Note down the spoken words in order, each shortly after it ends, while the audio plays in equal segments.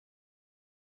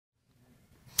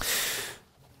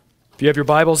If you have your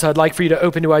Bibles, I'd like for you to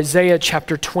open to Isaiah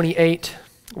chapter 28.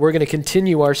 We're going to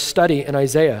continue our study in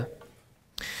Isaiah.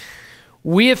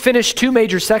 We have finished two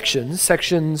major sections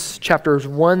chapters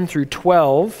 1 through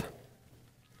 12,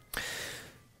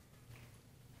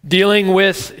 dealing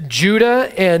with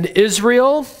Judah and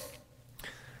Israel.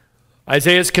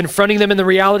 Isaiah is confronting them in the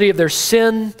reality of their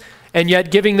sin and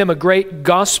yet giving them a great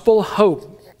gospel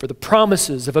hope for the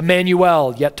promises of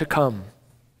Emmanuel yet to come.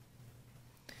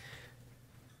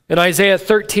 In Isaiah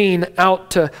 13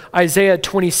 out to Isaiah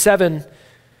 27,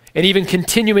 and even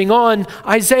continuing on,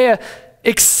 Isaiah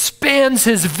expands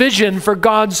his vision for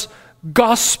God's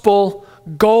gospel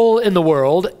goal in the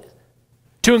world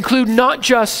to include not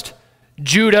just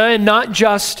Judah and not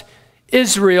just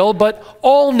Israel, but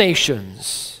all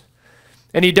nations.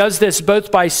 And he does this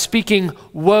both by speaking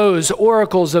woes,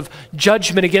 oracles of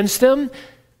judgment against them,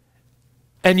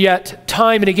 and yet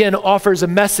time and again offers a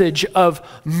message of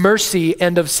mercy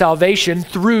and of salvation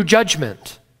through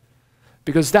judgment,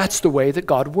 because that's the way that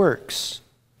God works.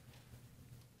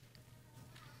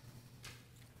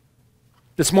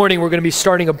 This morning we're going to be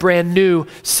starting a brand new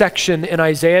section in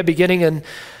Isaiah, beginning in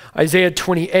Isaiah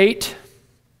 28,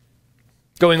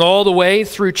 going all the way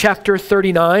through chapter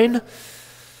 39,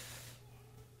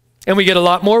 and we get a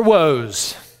lot more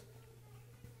woes.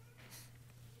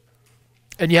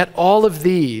 And yet all of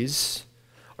these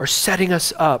are setting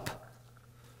us up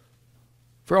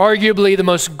for arguably the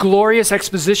most glorious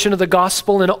exposition of the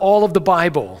gospel in all of the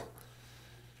Bible,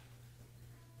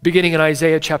 beginning in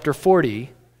Isaiah chapter 40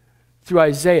 through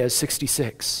Isaiah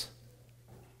 66.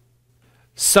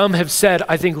 Some have said,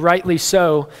 I think rightly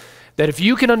so, that if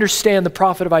you can understand the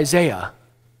prophet of Isaiah,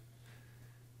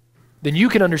 then you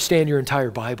can understand your entire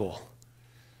Bible.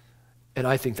 And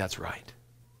I think that's right.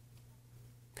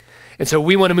 And so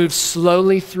we want to move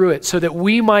slowly through it so that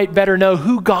we might better know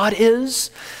who God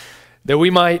is, that we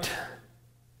might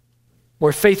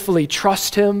more faithfully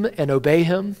trust him and obey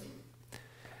him,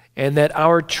 and that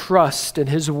our trust in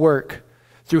his work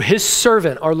through his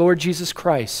servant, our Lord Jesus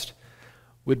Christ,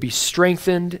 would be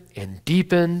strengthened and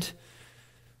deepened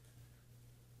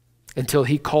until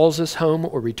he calls us home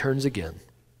or returns again.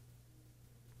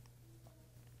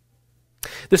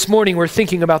 This morning we're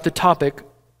thinking about the topic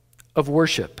of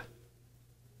worship.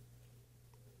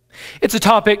 It's a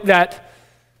topic that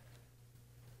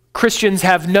Christians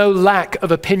have no lack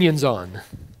of opinions on.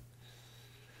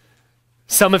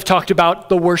 Some have talked about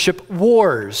the worship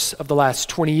wars of the last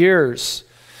 20 years.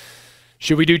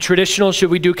 Should we do traditional?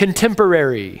 Should we do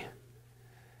contemporary?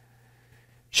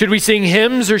 Should we sing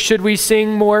hymns or should we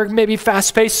sing more maybe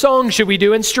fast-paced songs? Should we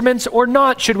do instruments or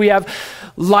not? Should we have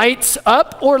lights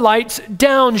up or lights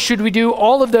down? Should we do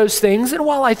all of those things? And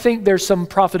while I think there's some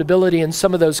profitability in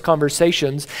some of those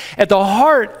conversations, at the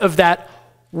heart of that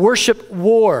worship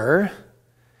war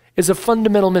is a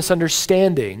fundamental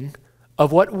misunderstanding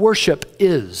of what worship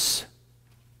is.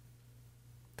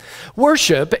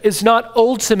 Worship is not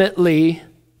ultimately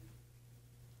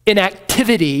an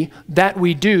activity that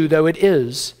we do, though it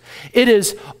is. It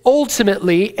is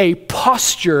ultimately a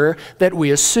posture that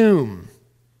we assume.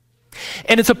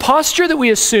 And it's a posture that we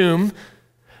assume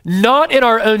not in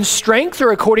our own strength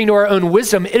or according to our own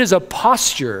wisdom. It is a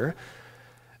posture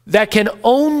that can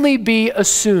only be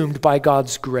assumed by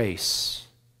God's grace.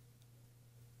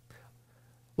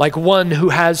 Like one who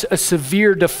has a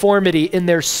severe deformity in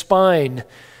their spine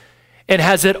and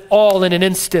has it all in an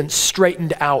instant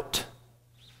straightened out.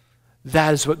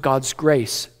 That is what God's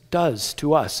grace does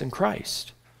to us in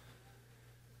Christ.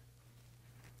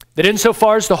 That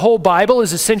insofar as the whole Bible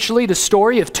is essentially the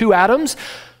story of two Adams,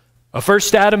 a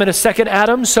first Adam and a second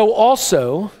Adam, so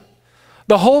also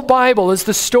the whole Bible is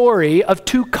the story of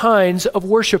two kinds of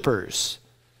worshipers,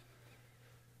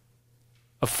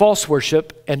 of false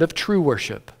worship and of true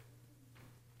worship.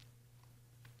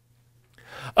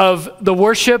 Of the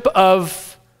worship of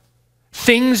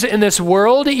things in this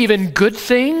world, even good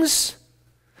things,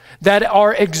 that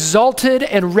are exalted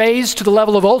and raised to the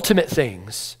level of ultimate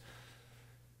things.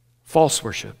 False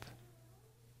worship.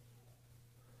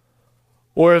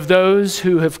 Or of those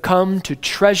who have come to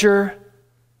treasure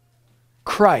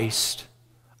Christ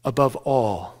above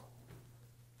all.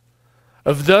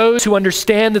 Of those who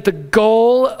understand that the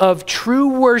goal of true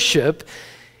worship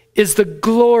is the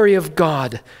glory of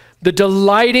God, the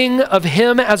delighting of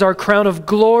him as our crown of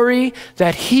glory,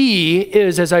 that he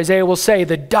is, as Isaiah will say,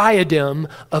 the diadem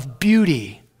of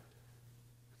beauty.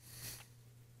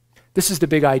 This is the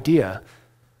big idea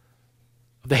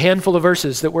of the handful of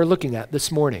verses that we're looking at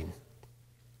this morning.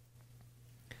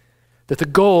 That the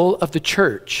goal of the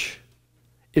church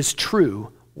is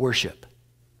true worship.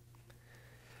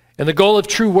 And the goal of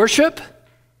true worship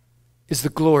is the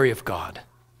glory of God.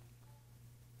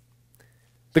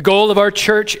 The goal of our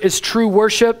church is true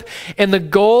worship, and the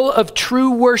goal of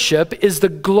true worship is the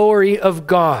glory of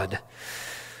God.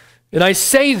 And I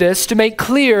say this to make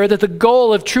clear that the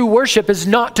goal of true worship is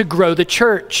not to grow the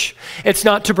church. It's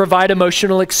not to provide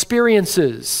emotional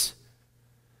experiences.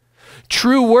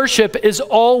 True worship is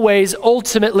always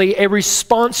ultimately a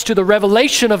response to the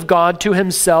revelation of God to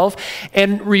himself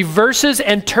and reverses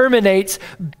and terminates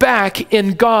back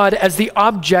in God as the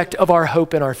object of our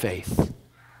hope and our faith.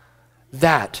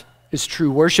 That is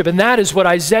true worship, and that is what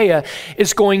Isaiah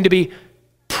is going to be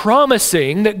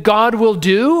promising that God will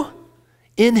do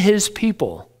in his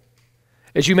people.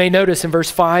 As you may notice in verse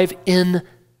 5, in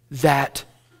that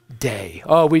day.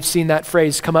 Oh, we've seen that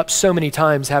phrase come up so many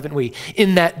times, haven't we?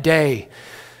 In that day.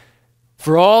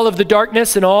 For all of the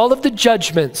darkness and all of the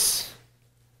judgments,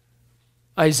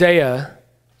 Isaiah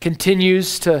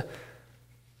continues to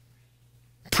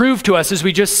prove to us, as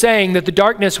we just sang, that the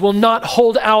darkness will not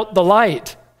hold out the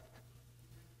light.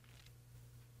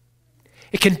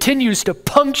 It continues to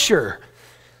puncture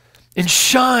and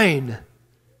shine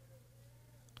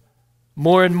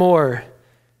more and more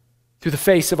through the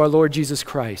face of our Lord Jesus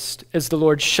Christ as the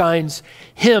Lord shines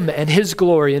him and his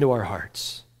glory into our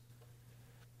hearts.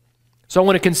 So I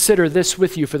want to consider this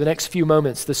with you for the next few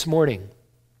moments this morning,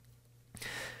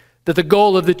 that the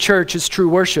goal of the church is true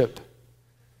worship.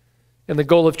 And the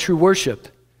goal of true worship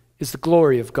is the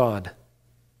glory of God.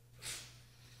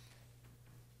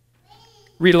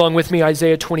 Read along with me,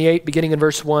 Isaiah 28, beginning in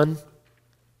verse 1.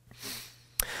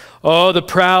 Oh, the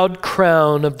proud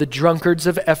crown of the drunkards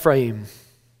of Ephraim,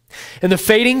 and the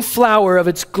fading flower of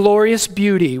its glorious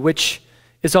beauty, which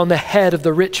is on the head of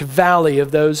the rich valley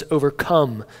of those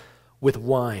overcome with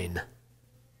wine.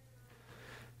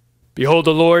 Behold,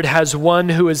 the Lord has one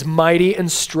who is mighty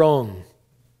and strong.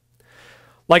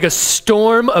 Like a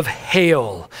storm of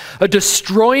hail, a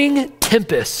destroying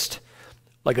tempest,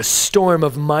 like a storm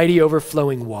of mighty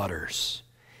overflowing waters.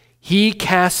 He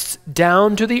casts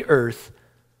down to the earth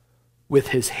with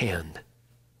his hand.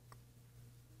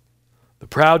 The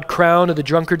proud crown of the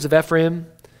drunkards of Ephraim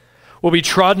will be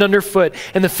trodden underfoot,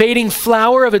 and the fading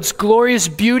flower of its glorious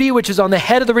beauty, which is on the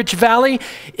head of the rich valley,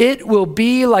 it will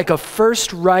be like a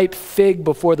first ripe fig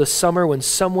before the summer. When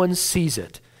someone sees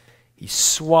it, he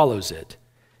swallows it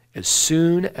as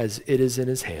soon as it is in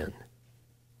his hand.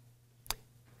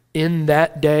 In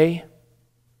that day,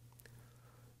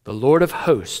 the Lord of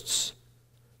hosts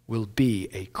will be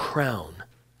a crown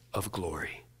of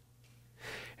glory,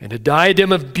 and a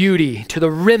diadem of beauty to the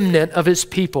remnant of his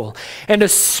people, and a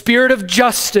spirit of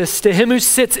justice to him who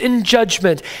sits in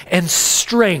judgment, and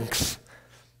strength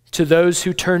to those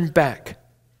who turn back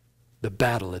the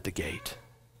battle at the gate.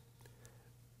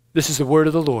 This is the word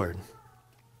of the Lord.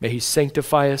 May he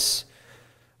sanctify us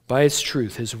by his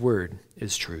truth. His word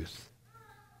is truth.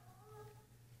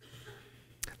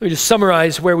 Let me just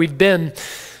summarize where we've been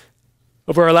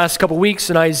over our last couple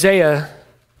weeks in Isaiah.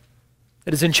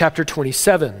 It is in chapter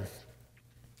 27.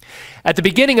 At the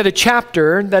beginning of the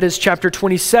chapter, that is chapter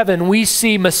 27, we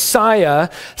see Messiah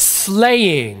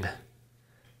slaying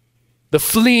the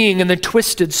fleeing and the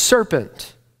twisted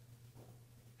serpent.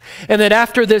 And that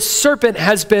after this serpent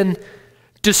has been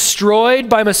destroyed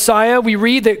by Messiah, we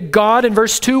read that God in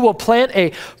verse 2 will plant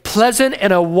a pleasant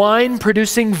and a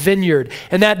wine-producing vineyard.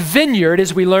 And that vineyard,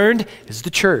 as we learned, is the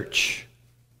church.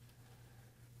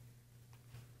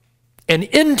 And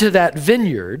into that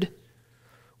vineyard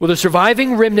will the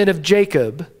surviving remnant of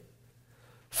Jacob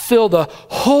fill the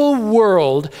whole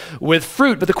world with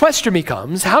fruit. But the question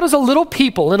becomes, how does a little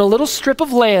people in a little strip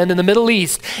of land in the Middle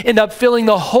East end up filling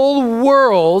the whole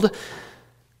world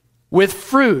with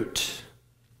fruit?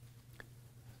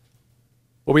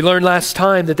 Well, we learned last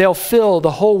time that they'll fill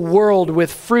the whole world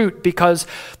with fruit because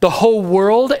the whole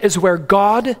world is where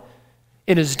God,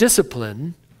 in his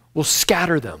discipline, will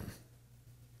scatter them.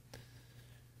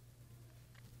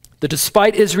 That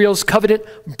despite Israel's covenant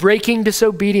breaking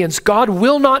disobedience, God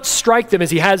will not strike them as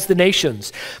he has the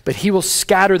nations, but he will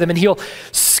scatter them, and he'll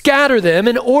scatter them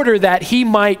in order that he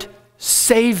might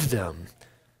save them.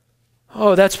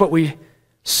 Oh, that's what we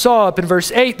saw up in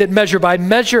verse 8, that measure by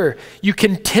measure you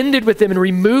contended with them and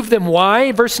removed them.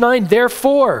 Why? Verse 9,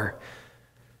 therefore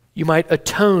you might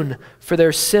atone for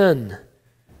their sin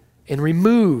and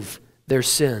remove their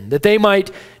sin, that they might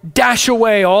dash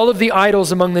away all of the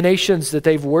idols among the nations that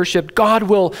they've worshiped. God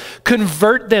will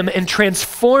convert them and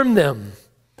transform them.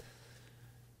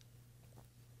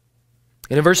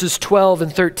 And in verses 12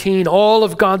 and 13, all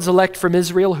of God's elect from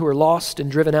Israel who are lost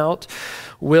and driven out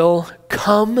will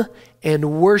come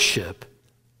and worship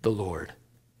the Lord.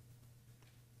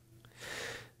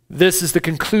 This is the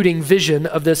concluding vision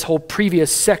of this whole previous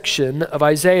section of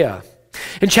Isaiah.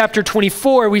 In chapter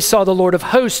 24, we saw the Lord of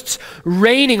hosts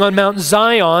reigning on Mount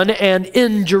Zion and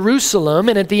in Jerusalem.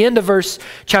 And at the end of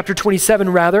chapter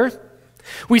 27,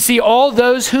 we see all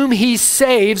those whom he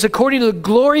saves according to the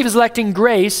glory of his electing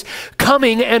grace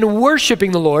coming and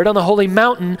worshiping the Lord on the holy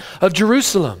mountain of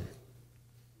Jerusalem.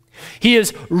 He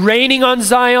is reigning on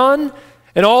Zion,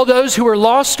 and all those who are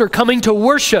lost are coming to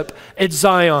worship at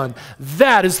Zion.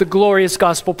 That is the glorious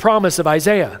gospel promise of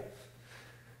Isaiah.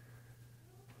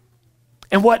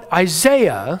 And what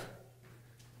Isaiah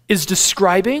is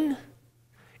describing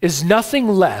is nothing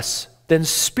less than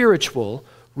spiritual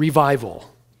revival.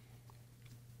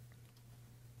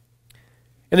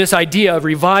 And this idea of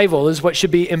revival is what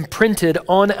should be imprinted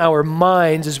on our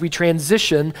minds as we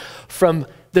transition from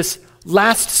this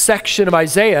last section of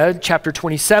Isaiah, chapter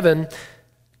 27,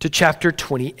 to chapter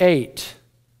 28.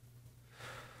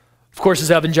 Of course, as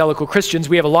evangelical Christians,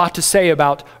 we have a lot to say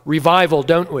about revival,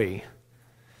 don't we?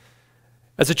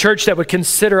 As a church that would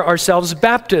consider ourselves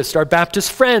Baptist, our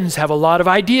Baptist friends have a lot of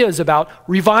ideas about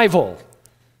revival.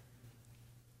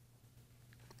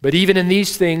 But even in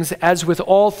these things, as with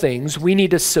all things, we need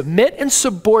to submit and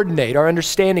subordinate our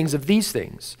understandings of these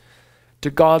things to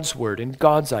God's word and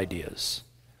God's ideas.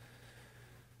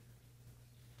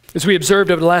 As we observed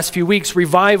over the last few weeks,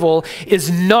 revival is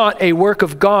not a work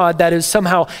of God that is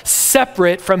somehow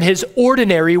separate from his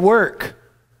ordinary work.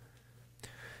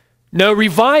 No,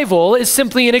 revival is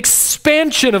simply an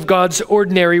expansion of God's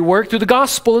ordinary work through the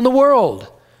gospel in the world.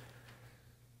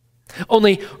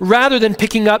 Only rather than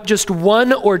picking up just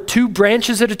one or two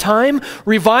branches at a time,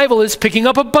 revival is picking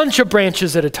up a bunch of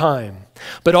branches at a time.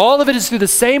 But all of it is through the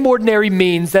same ordinary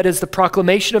means, that is the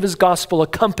proclamation of his gospel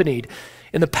accompanied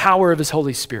in the power of his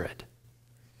Holy Spirit.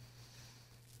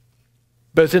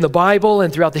 Both in the Bible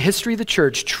and throughout the history of the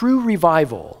church, true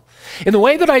revival, in the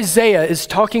way that Isaiah is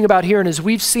talking about here and as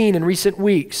we've seen in recent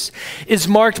weeks, is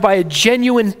marked by a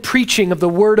genuine preaching of the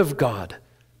Word of God,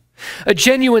 a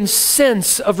genuine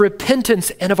sense of repentance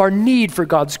and of our need for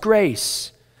God's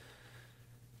grace,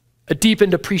 a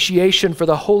deepened appreciation for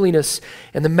the holiness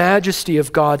and the majesty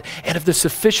of God and of the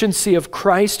sufficiency of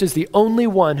Christ as the only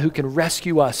one who can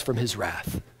rescue us from his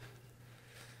wrath.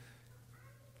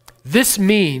 This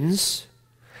means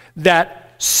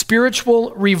that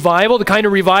spiritual revival, the kind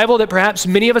of revival that perhaps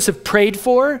many of us have prayed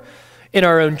for in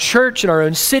our own church, in our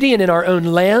own city, and in our own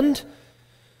land,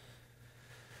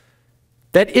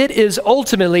 that it is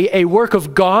ultimately a work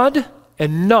of God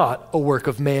and not a work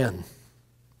of man.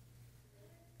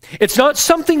 It's not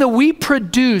something that we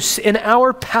produce in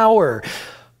our power,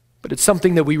 but it's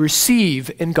something that we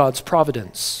receive in God's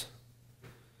providence.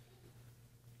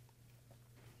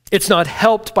 It's not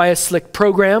helped by a slick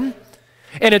program,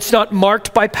 and it's not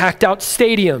marked by packed out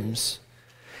stadiums.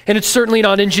 And it's certainly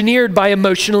not engineered by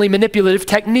emotionally manipulative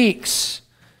techniques.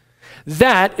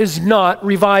 That is not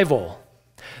revival.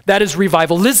 That is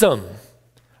revivalism,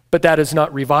 but that is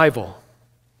not revival.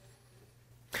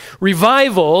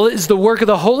 Revival is the work of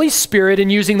the Holy Spirit in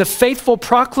using the faithful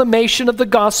proclamation of the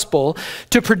gospel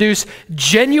to produce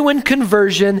genuine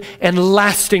conversion and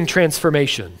lasting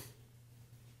transformation.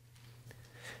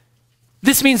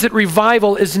 This means that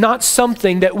revival is not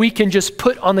something that we can just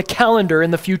put on the calendar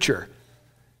in the future.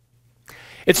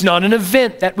 It's not an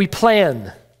event that we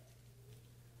plan.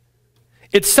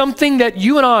 It's something that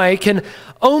you and I can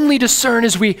only discern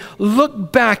as we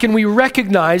look back and we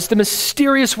recognize the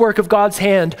mysterious work of God's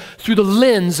hand through the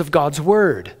lens of God's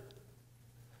word.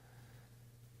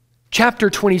 Chapter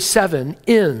 27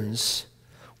 ends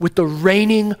with the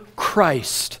reigning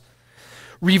Christ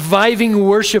reviving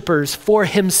worshipers for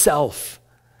himself.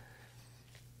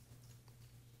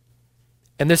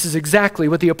 And this is exactly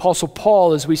what the Apostle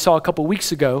Paul, as we saw a couple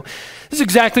weeks ago, this is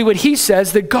exactly what he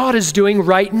says that God is doing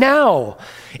right now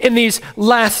in these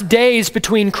last days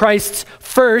between Christ's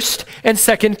first and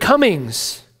second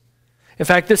comings. In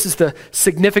fact, this is the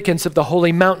significance of the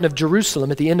holy mountain of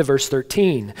Jerusalem at the end of verse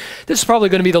 13. This is probably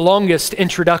going to be the longest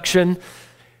introduction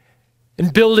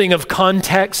and building of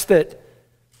context that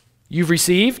you've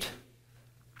received,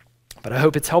 but I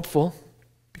hope it's helpful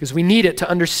because we need it to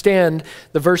understand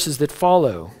the verses that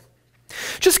follow.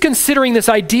 Just considering this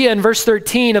idea in verse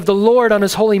 13 of the Lord on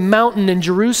his holy mountain in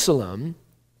Jerusalem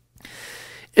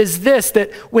is this,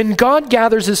 that when God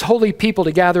gathers his holy people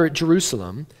to gather at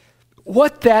Jerusalem,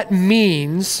 what that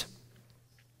means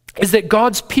is that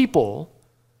God's people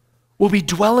will be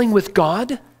dwelling with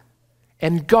God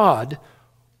and God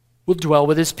will dwell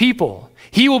with his people.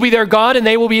 He will be their God and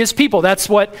they will be his people. That's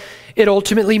what it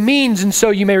ultimately means. And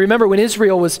so you may remember when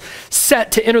Israel was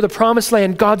set to enter the promised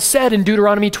land, God said in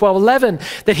Deuteronomy 12:11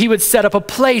 that he would set up a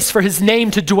place for his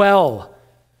name to dwell.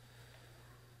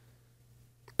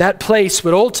 That place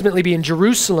would ultimately be in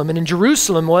Jerusalem. And in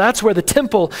Jerusalem, well, that's where the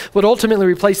temple would ultimately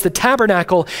replace the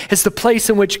tabernacle as the place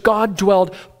in which God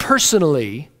dwelled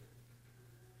personally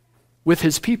with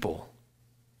his people.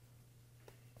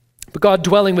 But God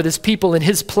dwelling with his people in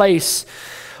his place,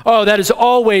 that has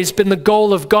always been the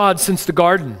goal of God since the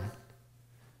garden.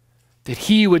 That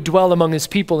he would dwell among his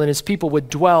people and his people would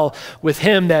dwell with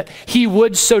him. That he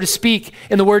would, so to speak,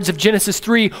 in the words of Genesis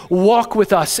 3, walk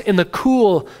with us in the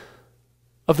cool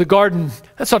of the garden.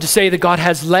 That's not to say that God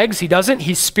has legs. He doesn't.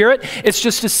 He's spirit. It's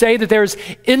just to say that there's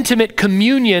intimate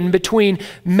communion between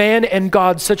man and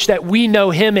God such that we know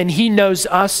him and he knows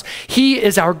us. He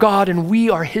is our God and we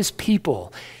are his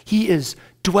people. He is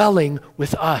dwelling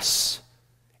with us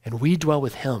and we dwell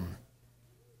with him.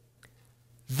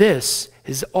 This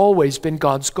has always been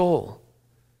God's goal.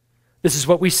 This is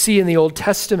what we see in the Old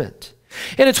Testament.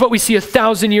 And it's what we see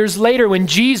 1,000 years later when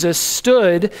Jesus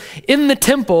stood in the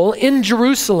temple in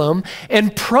Jerusalem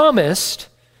and promised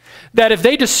that if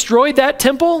they destroyed that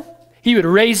temple, he would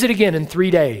raise it again in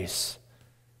 3 days.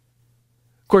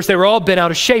 Of course, they were all bent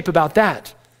out of shape about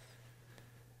that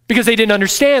because they didn't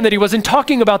understand that he wasn't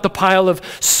talking about the pile of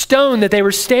stone that they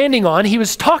were standing on. He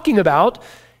was talking about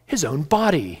his own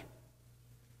body.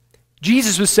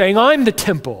 Jesus was saying, I'm the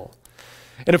temple.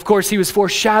 And of course, he was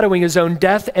foreshadowing his own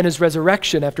death and his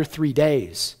resurrection after 3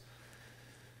 days.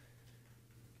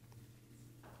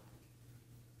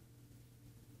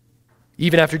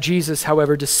 Even after Jesus,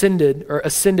 however,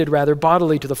 ascended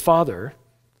bodily to the Father,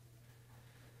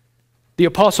 the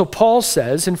Apostle Paul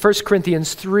says in 1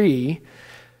 Corinthians 3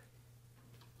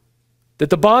 that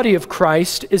the body of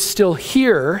Christ is still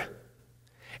here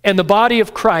and the body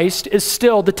of Christ is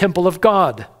still the temple of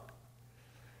God.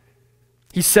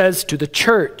 He says to the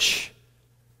church,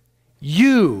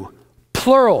 you,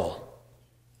 plural,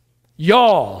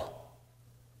 y'all,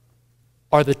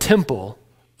 are the temple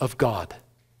of God.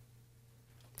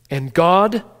 And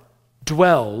God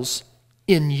dwells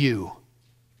in you.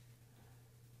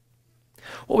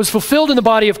 What was fulfilled in the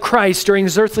body of Christ during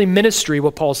his earthly ministry,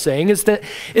 what Paul's saying,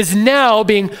 is now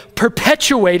being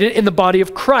perpetuated in the body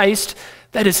of Christ,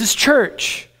 that is his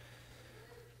church.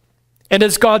 And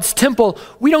as God's temple,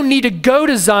 we don't need to go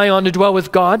to Zion to dwell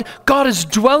with God. God is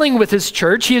dwelling with his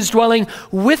church. He is dwelling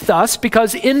with us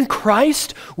because in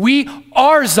Christ, we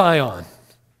are Zion.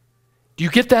 Do you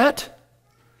get that?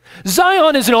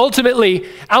 Zion isn't ultimately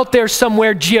out there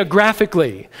somewhere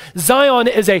geographically. Zion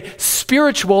is a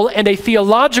spiritual and a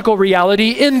theological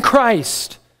reality in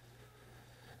Christ.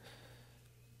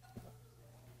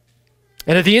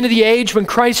 And at the end of the age, when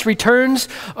Christ returns,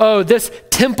 this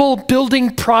temple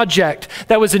building project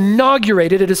that was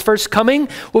inaugurated at his first coming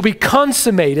will be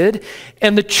consummated,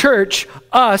 and the church,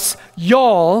 us,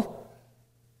 y'all,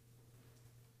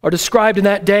 are described in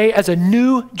that day as a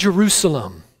new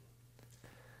Jerusalem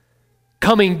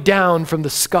coming down from the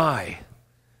sky.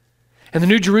 And the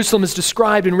new Jerusalem is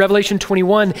described in Revelation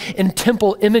 21 in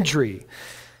temple imagery.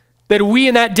 That we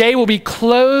in that day will be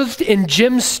clothed in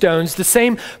gemstones, the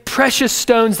same precious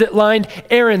stones that lined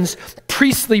Aaron's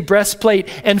priestly breastplate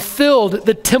and filled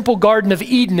the temple garden of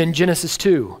Eden in Genesis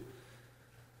 2.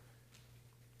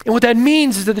 And what that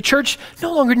means is that the church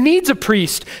no longer needs a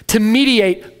priest to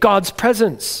mediate God's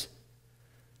presence.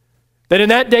 That in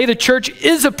that day, the church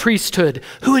is a priesthood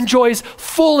who enjoys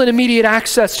full and immediate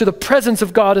access to the presence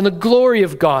of God and the glory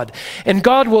of God. And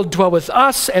God will dwell with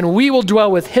us, and we will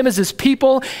dwell with him as his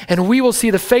people, and we will see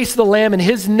the face of the Lamb, and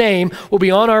his name will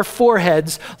be on our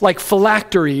foreheads like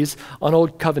phylacteries on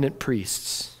old covenant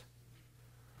priests.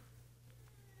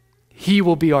 He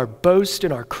will be our boast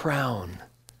and our crown,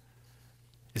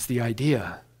 is the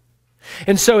idea.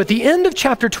 And so at the end of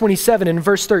chapter 27 in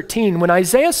verse 13, when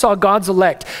Isaiah saw God's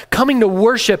elect coming to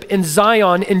worship in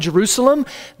Zion in Jerusalem,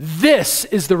 this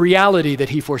is the reality that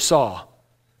he foresaw.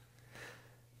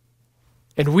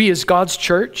 And we as God's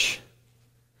church,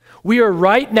 we are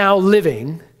right now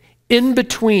living in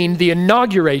between the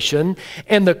inauguration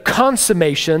and the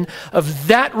consummation of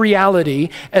that reality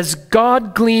as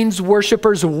God gleans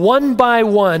worshipers one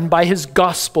by his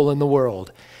gospel in the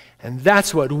world. And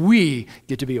that's what we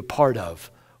get to be a part of.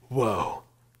 Whoa,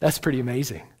 that's pretty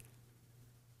amazing.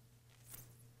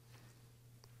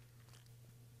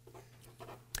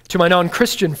 To my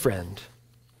non-Christian friend,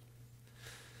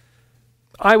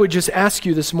 I would just ask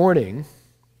you this morning,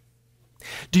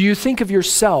 do you think of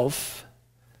yourself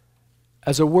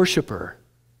as a worshiper?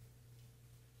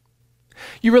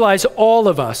 You realize all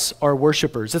of us are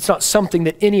worshipers. It's not something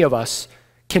that any of us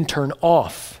can turn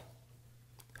off.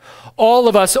 All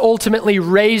of us ultimately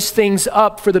raise things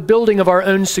up for the building of our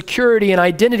own security and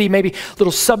identity, maybe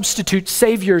little substitute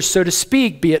saviors, so to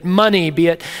speak, be it money, be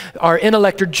it our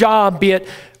intellect or job, be it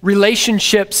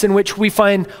relationships in which we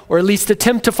find, or at least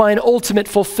attempt to find, ultimate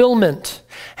fulfillment.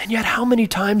 And yet, how many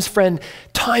times, friend,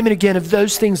 time and again, have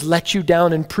those things let you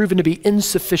down and proven to be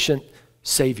insufficient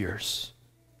saviors?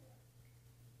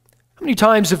 How many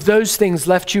times have those things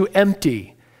left you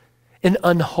empty and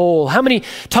unwhole? How many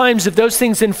times have those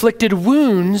things inflicted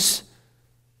wounds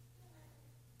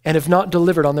and have not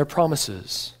delivered on their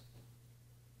promises?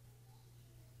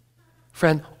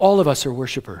 Friend, all of us are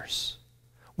worshipers.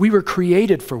 We were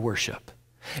created for worship.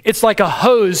 It's like a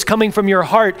hose coming from your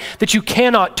heart that you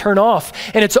cannot turn off,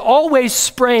 and it's always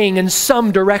spraying in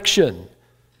some direction.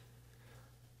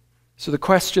 So the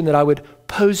question that I would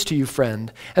pose to you,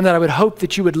 friend, and that I would hope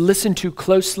that you would listen to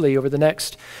closely over the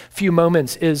next few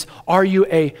moments is, are you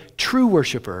a true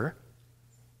worshiper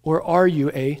or are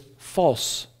you a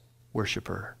false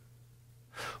worshiper?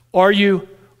 Are you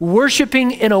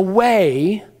worshiping in a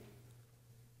way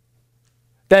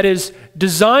that is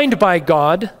designed by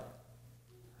God,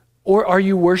 or are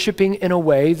you worshiping in a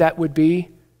way that would be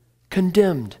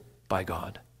condemned by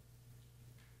God?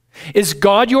 Is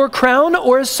God your crown,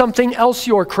 or is something else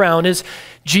your crown? Is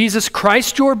Jesus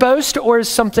Christ your boast, or is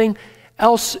something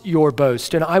else your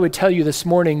boast? And I would tell you this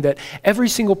morning that every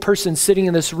single person sitting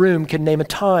in this room can name a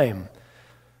time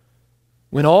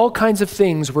when all kinds of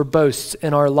things were boasts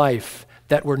in our life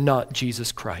that were not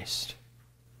Jesus Christ.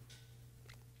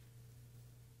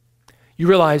 You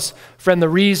realize, friend, the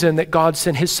reason that God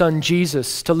sent his son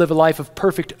Jesus to live a life of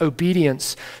perfect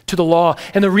obedience to the law,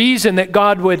 and the reason that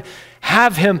God would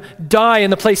have him die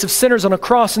in the place of sinners on a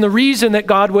cross, and the reason that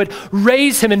God would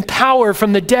raise him in power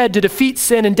from the dead to defeat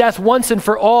sin and death once and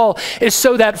for all, is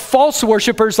so that false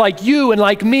worshipers like you and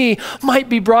like me might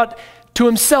be brought to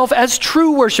himself as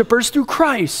true worshipers through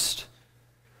Christ.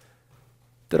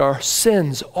 That our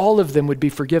sins, all of them, would be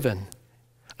forgiven,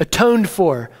 atoned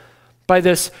for by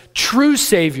this true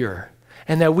Savior,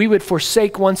 and that we would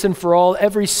forsake once and for all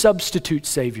every substitute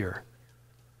Savior.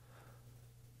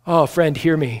 Oh, friend,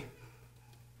 hear me.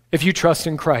 If you trust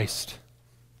in Christ,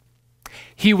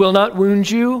 he will not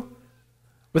wound you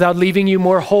without leaving you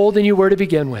more whole than you were to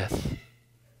begin with.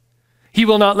 He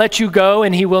will not let you go,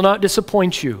 and he will not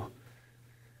disappoint you.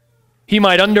 He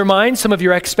might undermine some of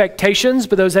your expectations,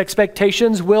 but those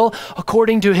expectations will,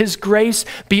 according to his grace,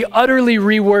 be utterly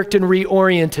reworked and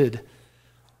reoriented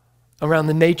around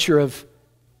the nature of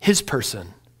his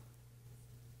person.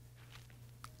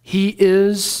 He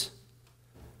is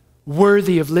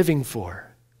worthy of living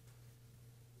for.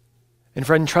 And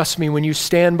friend, trust me, when you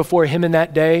stand before him in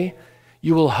that day,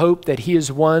 you will hope that he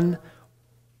is one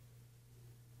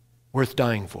worth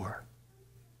dying for.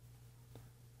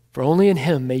 For only in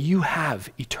him may you have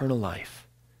eternal life.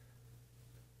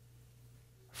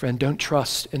 Friend, don't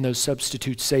trust in those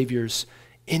substitute saviors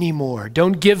anymore.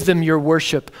 Don't give them your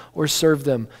worship or serve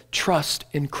them. Trust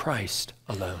in Christ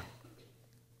alone.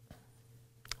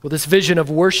 Well, this vision of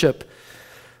worship,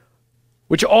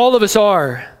 which all of us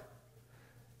are,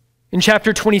 in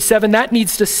chapter 27, that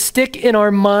needs to stick in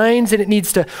our minds and it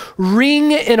needs to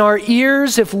ring in our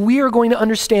ears if we are going to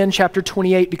understand chapter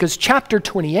 28, because chapter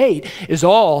 28 is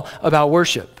all about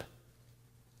worship.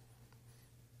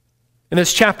 In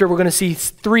this chapter, we're going to see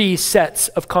three sets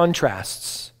of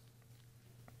contrasts.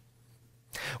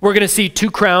 We're going to see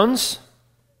two crowns,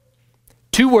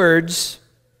 two words,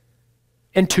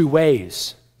 and two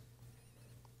ways.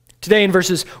 Today in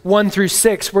verses 1 through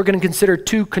 6, we're going to consider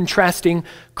two contrasting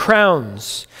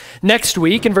crowns. Next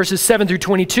week in verses 7 through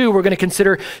 22, we're going to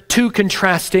consider two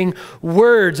contrasting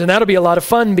words. And that'll be a lot of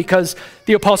fun because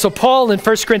the Apostle Paul in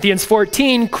 1 Corinthians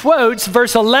 14 quotes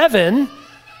verse 11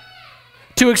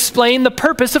 to explain the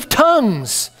purpose of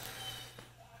tongues.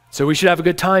 So we should have a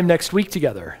good time next week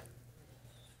together.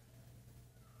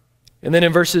 And then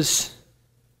in verses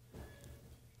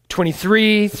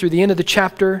 23 through the end of the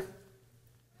chapter,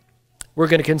 we're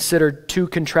going to consider two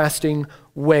contrasting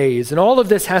ways. And all of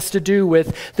this has to do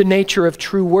with the nature of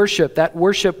true worship, that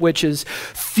worship which is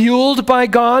fueled by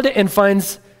God and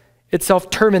finds itself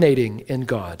terminating in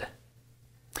God.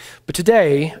 But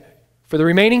today, for the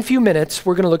remaining few minutes,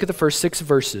 we're going to look at the first 6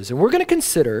 verses, and we're going to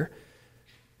consider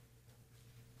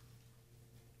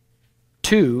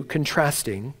two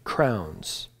contrasting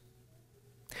crowns.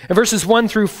 In verses 1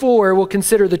 through 4, we'll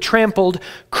consider the trampled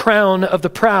crown of the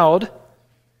proud.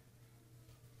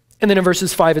 And then in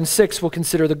verses 5 and 6, we'll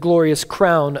consider the glorious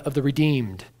crown of the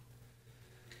redeemed.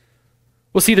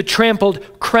 We'll see the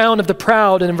trampled crown of the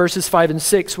proud, and in verses 5 and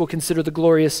 6, we'll consider the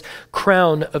glorious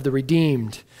crown of the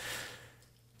redeemed.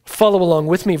 Follow along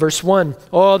with me, verse 1.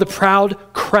 Oh, the proud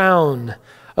crown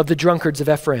of the drunkards of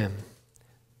Ephraim.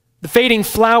 The fading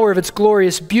flower of its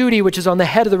glorious beauty, which is on the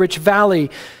head of the rich valley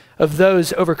of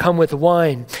those overcome with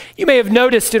wine. You may have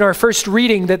noticed in our first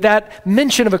reading that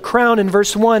mention of a crown in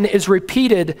verse 1 is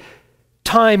repeated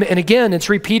time and again. It's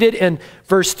repeated in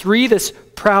verse 3, this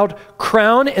proud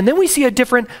crown, and then we see a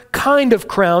different kind of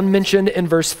crown mentioned in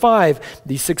verse 5.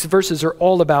 These 6 verses are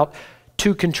all about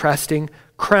 2 contrasting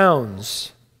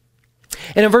crowns.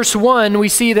 And in verse 1, we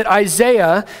see that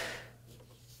Isaiah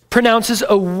pronounces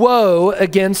a woe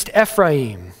against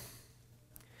Ephraim.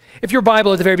 If your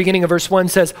Bible at the very beginning of verse 1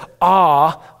 says,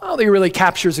 well, it really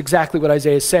captures exactly what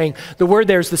Isaiah is saying. The word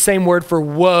there is the same word for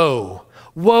woe.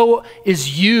 Woe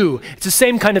is you. It's the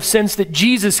same kind of sense that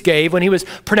Jesus gave when he was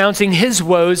pronouncing his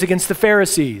woes against the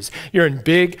Pharisees. You're in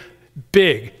big,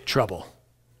 big trouble.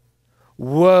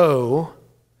 Woe,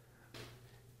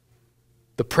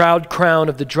 the proud crown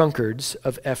of the drunkards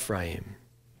of Ephraim.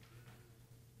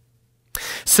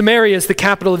 Samaria is the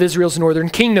capital of Israel's northern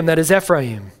kingdom, that is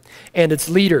Ephraim, and its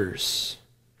leaders.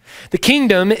 The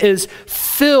kingdom is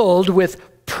filled with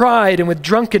pride and with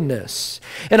drunkenness.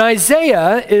 And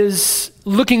Isaiah is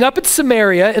looking up at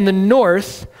Samaria in the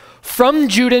north from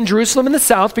Judah and Jerusalem in the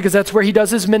south, because that's where he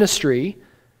does his ministry.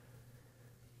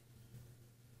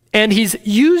 And he's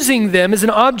using them as an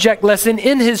object lesson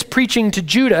in his preaching to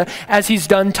Judah, as he's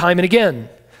done time and again.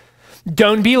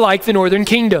 Don't be like the northern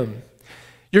kingdom.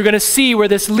 You're going to see where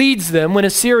this leads them when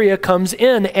Assyria comes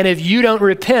in. And if you don't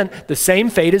repent, the same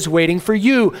fate is waiting for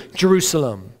you,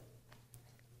 Jerusalem.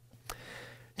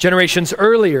 Generations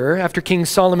earlier, after King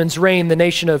Solomon's reign, the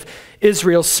nation of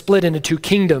Israel split into 2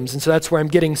 kingdoms. And so that's where I'm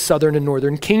getting southern and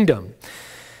northern kingdom.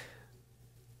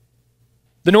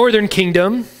 The northern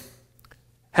kingdom,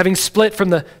 having split from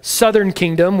the southern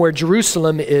kingdom, where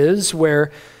Jerusalem is,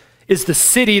 where is the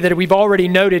city that we've already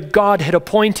noted God had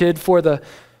appointed for the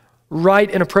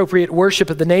right and appropriate worship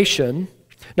of the nation.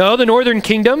 No, the northern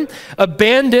kingdom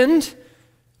abandoned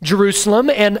Jerusalem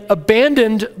and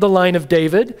abandoned the line of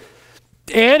David.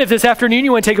 And if this afternoon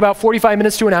you want to take about 45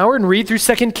 minutes to an hour and read through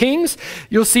 2 Kings,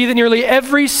 you'll see that nearly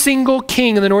every single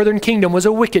king in the northern kingdom was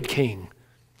a wicked king.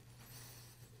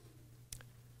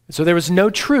 So there was no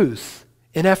truth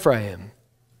in Ephraim.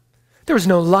 There was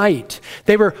no light.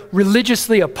 They were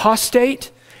religiously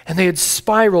apostate, and they had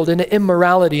spiraled into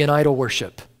immorality and idol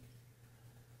worship.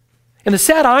 And the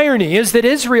sad irony is that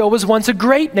Israel was once a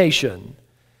great nation.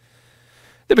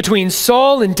 That between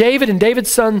Saul and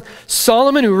David's son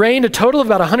Solomon, who reigned a total of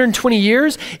about 120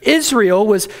 years, Israel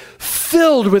was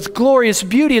filled with glorious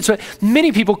beauty. It's what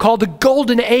many people call the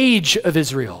golden age of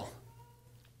Israel.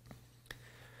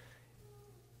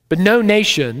 But no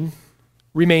nation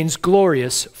remains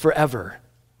glorious forever.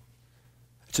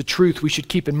 It's a truth we should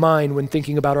keep in mind when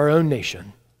thinking about our own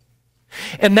nation.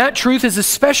 And that truth is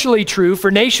especially true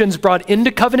for nations brought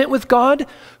into covenant with God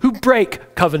who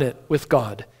break covenant with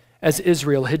God, as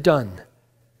Israel had done.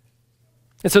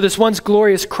 And so this once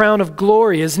glorious crown of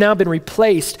glory has now been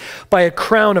replaced by a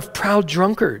crown of proud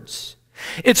drunkards.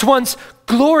 Its once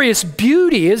glorious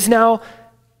beauty is now,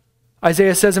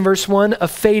 Isaiah says in verse 1, a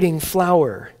fading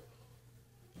flower.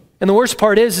 And the worst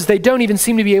part is they don't even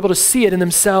seem to be able to see it in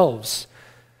themselves.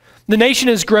 The nation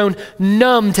has grown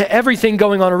numb to everything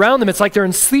going on around them. It's like they're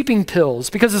in sleeping pills,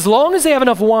 because as long as they have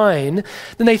enough wine,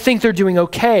 then they think they're doing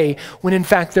okay, when in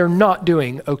fact they're not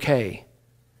doing okay.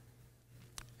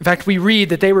 In fact, we read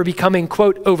that they were becoming,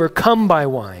 quote, overcome by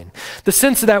wine. The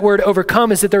sense of that word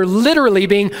overcome is that they're literally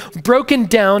being broken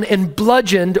down and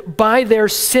bludgeoned by their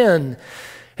sin.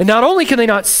 And not only can they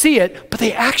not see it, but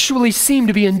they actually seem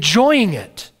to be enjoying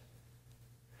it.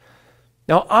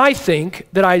 Now, I think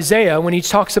that Isaiah, when he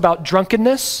talks about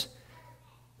drunkenness,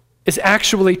 is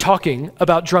actually talking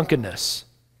about drunkenness.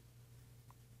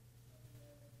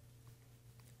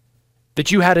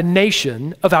 That you had a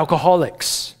nation of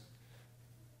alcoholics.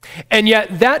 And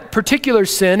yet that particular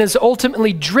sin is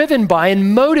ultimately driven by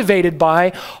and motivated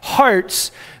by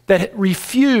hearts that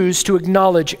refuse to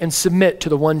acknowledge and submit to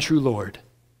the one true Lord.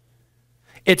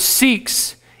 It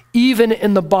seeks, even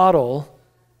in the bottle,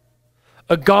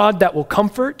 a God that will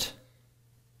comfort,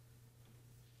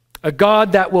 a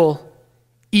God that will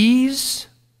ease,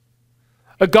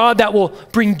 a God that will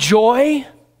bring joy,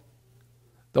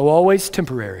 though always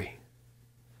temporary.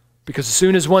 Because as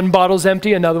soon as one bottle's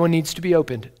empty, another one needs to be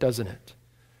opened, doesn't it?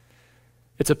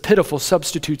 It's a pitiful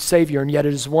substitute Savior, and yet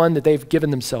it is one that they've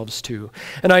given themselves to.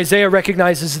 And Isaiah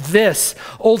recognizes this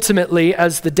ultimately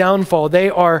as the downfall. They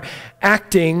are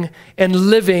acting and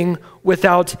living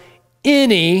without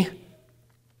any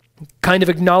kind of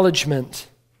acknowledgement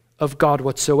of God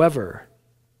whatsoever.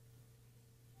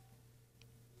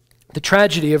 The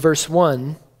tragedy of verse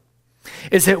 1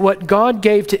 is that what God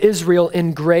gave to Israel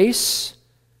in grace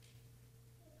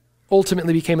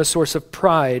ultimately became a source of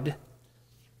pride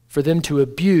for them to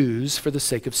abuse for the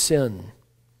sake of sin.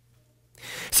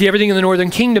 See, everything in the northern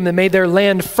kingdom that made their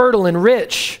land fertile and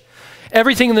rich,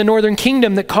 everything in the northern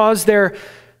kingdom that caused their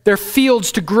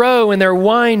fields to grow and their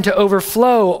wine to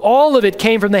overflow, all of it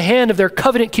came from the hand of their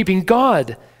covenant-keeping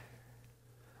God.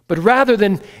 But rather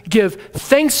than give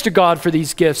thanks to God for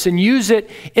these gifts and use it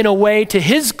in a way to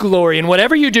his glory, and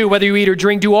whatever you do, whether you eat or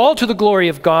drink, do all to the glory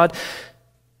of God,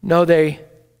 no, they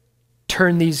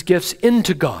turn these gifts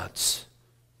into gods.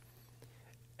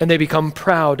 And they become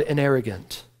proud and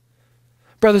arrogant.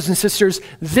 Brothers and sisters,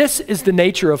 this is the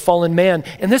nature of fallen man,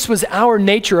 and this was our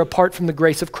nature apart from the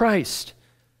grace of Christ.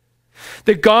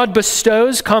 That God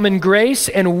bestows common grace,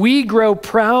 and we grow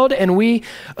proud and we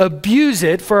abuse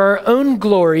it for our own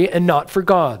glory and not for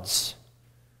God's.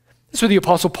 That's what the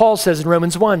Apostle Paul says in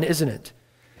Romans 1, isn't it?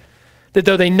 That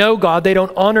though they know God, they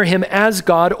don't honor him as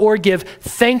God or give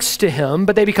thanks to him,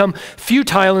 but they become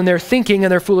futile in their thinking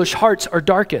and their foolish hearts are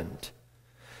darkened.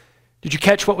 Did you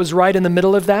catch what was right in the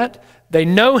middle of that? They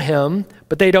know him,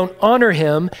 but they don't honor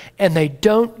him, and they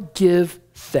don't give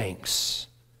thanks.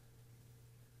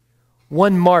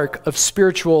 One mark of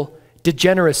spiritual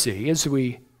degeneracy, as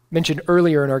we mentioned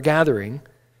earlier in our gathering,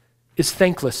 is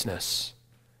thanklessness.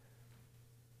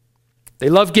 They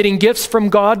love getting gifts from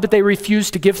God, but they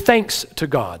refuse to give thanks to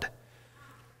God.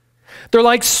 They're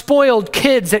like spoiled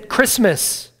kids at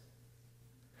Christmas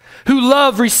who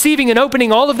love receiving and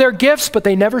opening all of their gifts, but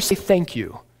they never say thank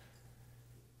you.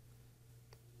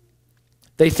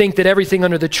 They think that everything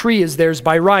under the tree is theirs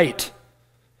by right,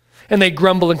 and they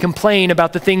grumble and complain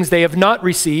about the things they have not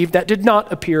received that did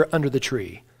not appear under the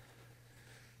tree.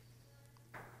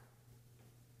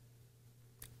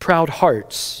 Proud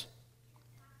hearts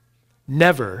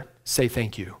never say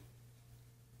thank you.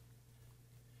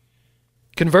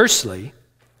 Conversely,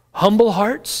 humble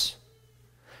hearts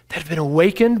that have been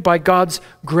awakened by God's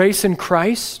grace in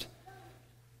Christ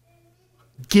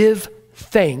give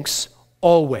thanks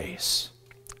always.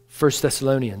 1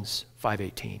 Thessalonians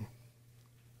 5:18.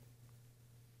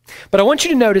 But I want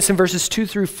you to notice in verses 2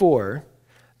 through 4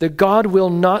 that God will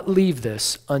not leave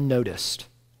this unnoticed.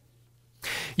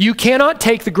 You cannot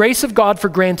take the grace of God for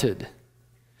granted,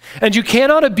 and you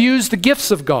cannot abuse the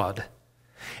gifts of God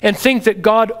and think that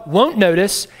God won't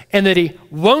notice and that he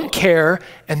won't care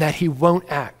and that he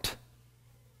won't act.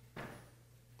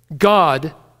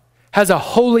 God has a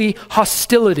holy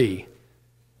hostility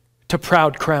to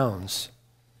proud crowns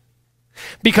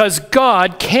because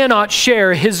God cannot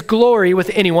share his glory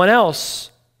with anyone else.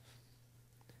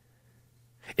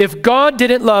 If God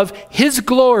didn't love his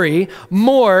glory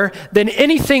more than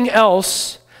anything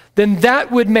else, then that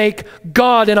would make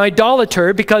God an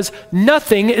idolater because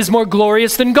nothing is more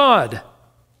glorious than God.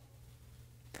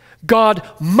 God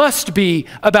must be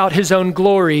about his own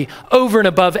glory over and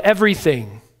above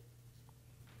everything.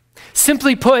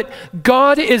 Simply put,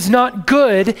 God is not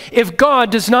good if God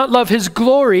does not love his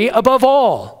glory above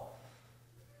all.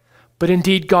 But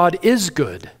indeed, God is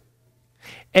good.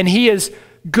 And he is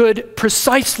good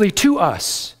precisely to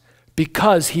us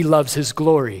because he loves his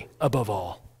glory above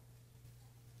all.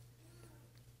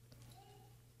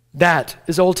 That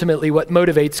is ultimately what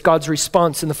motivates God's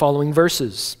response in the following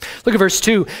verses. Look at verse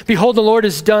 2. Behold, the Lord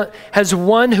has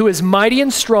one who is mighty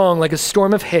and strong like a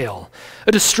storm of hail,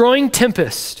 a destroying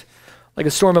tempest, like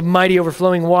a storm of mighty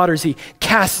overflowing waters. He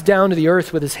casts down to the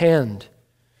earth with his hand.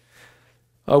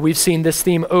 We've seen this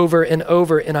theme over and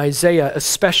over in Isaiah,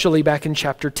 especially back in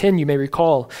chapter 10, you may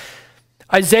recall.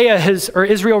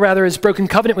 Israel has broken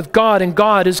covenant with God, and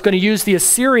God is going to use the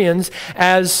Assyrians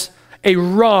as a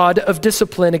rod of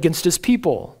discipline against his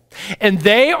people. And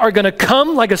they are going to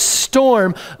come like a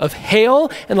storm of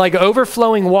hail and like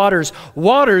overflowing waters,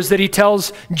 waters that he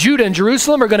tells Judah and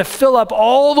Jerusalem are going to fill up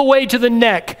all the way to the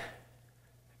neck.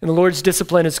 And the Lord's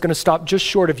discipline is going to stop just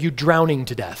short of you drowning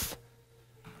to death.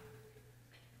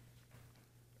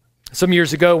 Some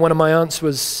years ago, one of my aunts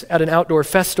was at an outdoor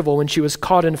festival when she was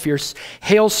caught in a fierce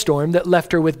hailstorm that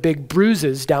left her with big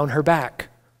bruises down her back.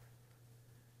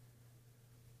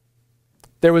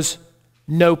 There was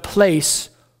no place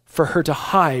for her to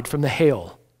hide from the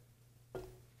hail.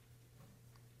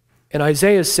 And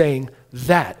Isaiah is saying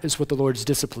that is what the Lord's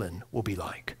discipline will be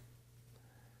like.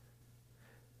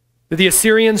 The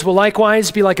Assyrians will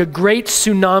likewise be like a great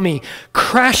tsunami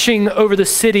crashing over the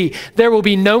city. There will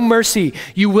be no mercy.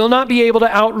 You will not be able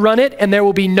to outrun it, and there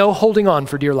will be no holding on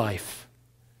for dear life.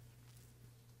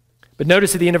 But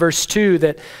notice at the end of verse 2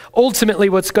 that ultimately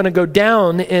what's going to go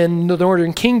down in the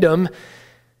northern kingdom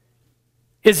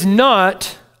is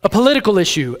not a political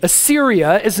issue.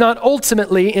 Assyria is not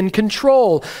ultimately in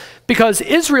control because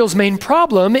Israel's main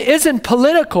problem isn't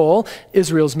political.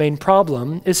 Israel's main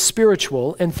problem is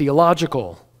spiritual and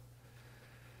theological.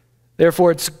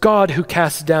 Therefore, it's God who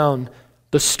casts down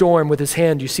the storm with his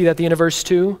hand. You see that at the end of verse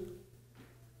 2?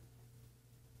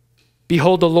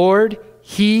 Behold the Lord,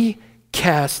 he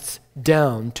casts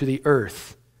down to the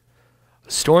earth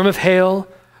a storm of hail,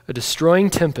 a destroying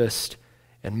tempest,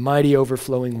 and mighty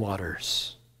overflowing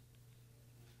waters.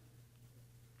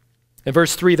 In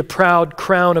verse 3, the proud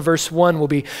crown of verse 1 will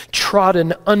be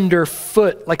trodden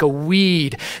underfoot like a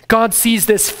weed. God sees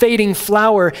this fading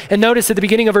flower, and notice at the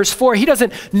beginning of verse 4, he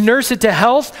doesn't nurse it to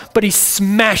health, but he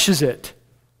smashes it.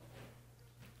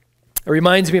 It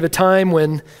reminds me of a time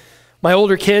when my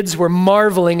older kids were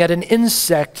marveling at an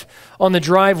insect on the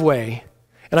driveway.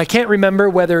 And I can't remember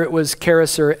whether it was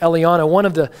Karis or Eliana, one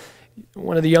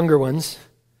of the younger ones.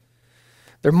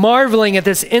 They're marveling at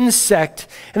this insect,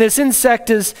 and this insect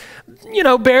is,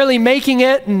 barely making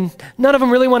it, and none of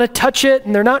them really want to touch it,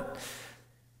 and but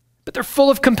they're full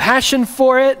of compassion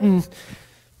for it, and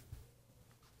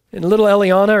little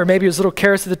Eliana, or maybe it was little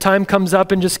Karis at the time, comes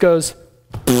up and just goes,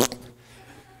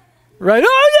 right,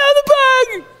 oh yeah, the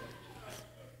bug!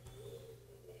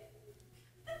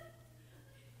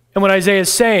 And what Isaiah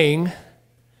is saying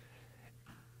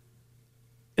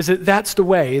is that that's the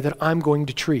way that I'm going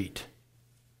to treat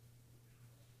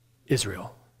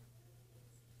Israel.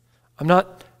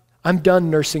 I'm done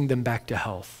nursing them back to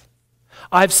health.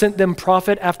 I've sent them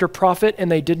prophet after prophet,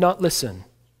 and they did not listen.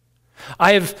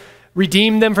 I have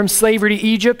redeemed them from slavery to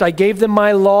Egypt. I gave them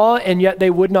my law, and yet they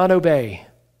would not obey.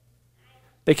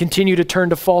 They continue to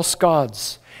turn to false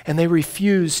gods, and they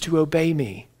refuse to obey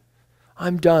me.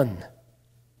 I'm done.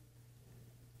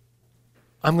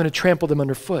 I'm going to trample them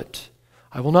underfoot.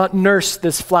 I will not nurse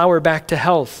this flower back to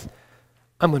health.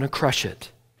 I'm going to crush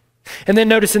it. And then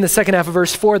notice in the second half of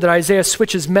verse 4 that Isaiah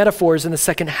switches metaphors in the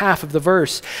second half of the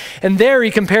verse. And there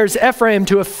he compares Ephraim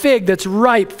to a fig that's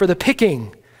ripe for the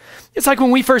picking. It's like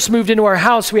when we first moved into our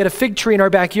house, we had a fig tree in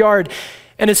our backyard.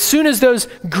 And as soon as those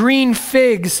green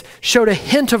figs showed a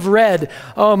hint of red,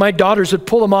 my daughters would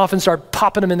pull them off and start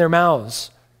popping them in their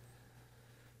mouths.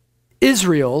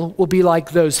 Israel will be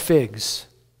like those figs.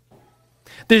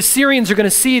 The Assyrians are going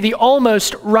to see the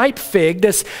almost ripe fig,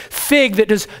 this fig that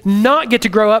does not get to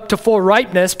grow up to full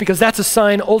ripeness, because that's a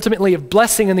sign ultimately of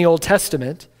blessing in the Old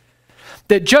Testament,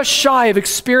 that just shy of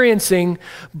experiencing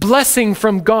blessing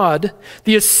from God,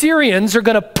 the Assyrians are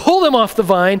going to pull them off the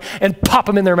vine and pop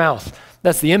them in their mouth.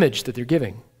 That's the image that they're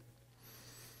giving.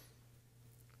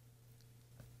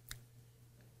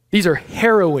 These are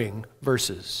harrowing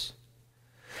verses.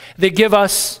 They give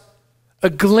us a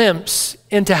glimpse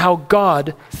into how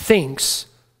God thinks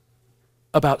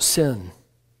about sin,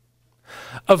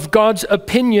 of God's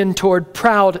opinion toward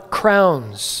proud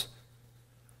crowns,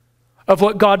 of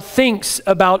what God thinks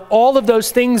about all of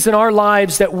those things in our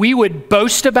lives that we would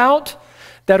boast about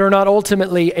that are not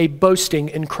ultimately a boasting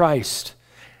in Christ,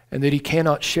 and that he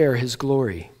cannot share his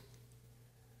glory.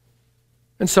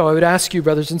 And so I would ask you,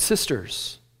 brothers and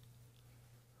sisters,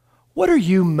 what are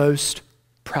you most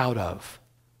proud of?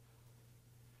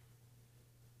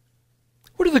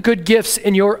 What are the good gifts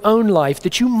in your own life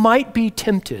that you might be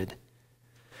tempted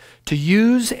to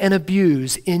use and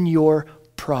abuse in your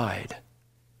pride?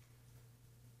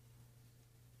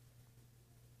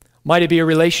 Might it be a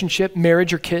relationship,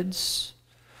 marriage, or kids?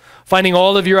 Finding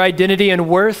all of your identity and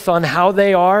worth on how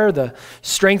they are, the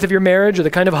strength of your marriage, or the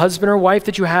kind of husband or wife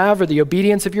that you have, or the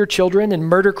obedience of your children, and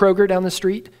murder Kroger down the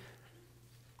street?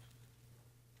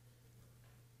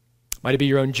 Might it be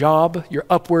your own job, your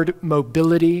upward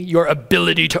mobility, your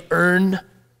ability to earn?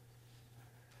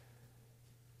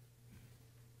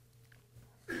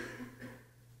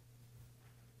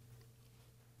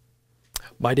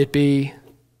 Might it be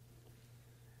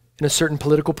in a certain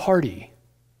political party,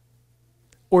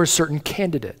 or a certain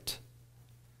candidate,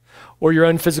 or your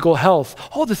own physical health?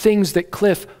 All the things that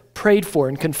Cliff prayed for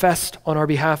and confessed on our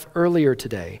behalf earlier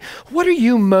today. What are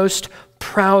you most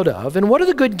proud of? And what are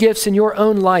the good gifts in your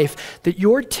own life that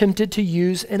you're tempted to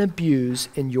use and abuse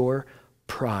in your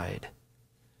pride?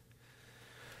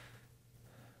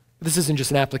 This isn't just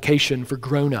an application for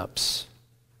grown-ups.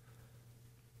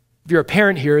 If you're a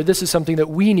parent here, this is something that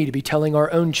we need to be telling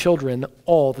our own children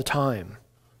all the time.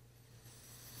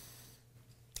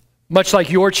 Much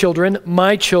like your children,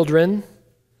 my children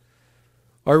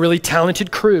are a really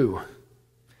talented crew.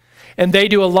 And they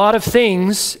do a lot of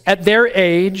things at their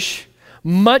age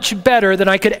much better than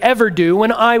I could ever do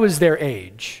when I was their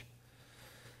age.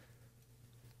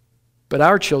 But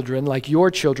our children, like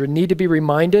your children, need to be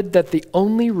reminded that the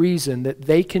only reason that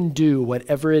they can do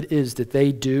whatever it is that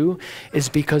they do is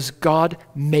because God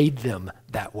made them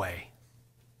that way.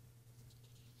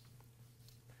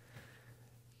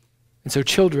 And so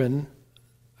children,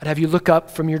 I'd have you look up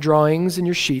from your drawings and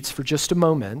your sheets for just a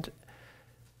moment.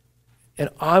 And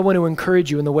I want to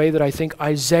encourage you in the way that I think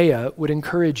Isaiah would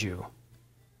encourage you.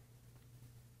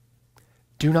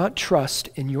 Do not trust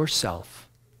in yourself.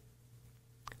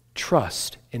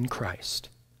 Trust in Christ.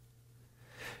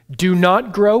 Do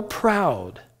not grow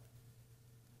proud,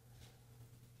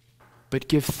 but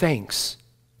give thanks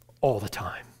all the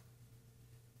time.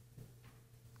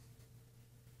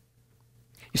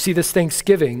 You see, this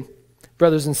Thanksgiving,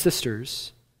 brothers and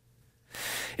sisters,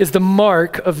 is the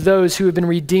mark of those who have been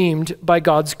redeemed by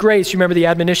God's grace. You remember the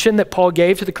admonition that Paul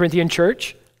gave to the Corinthian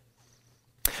church?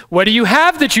 What do you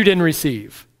have that you didn't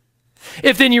receive?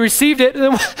 If then you received it,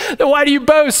 then why do you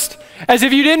boast as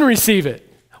if you didn't receive it?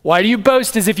 Why do you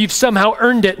boast as if you've somehow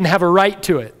earned it and have a right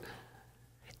to it?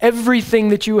 Everything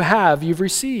that you have, you've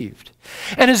received.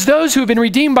 And as those who have been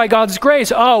redeemed by God's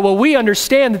grace, we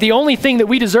understand that the only thing that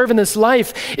we deserve in this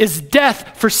life is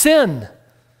death for sin.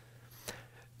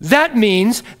 That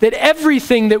means that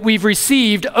everything that we've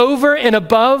received over and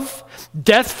above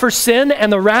death for sin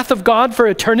and the wrath of God for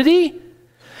eternity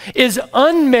is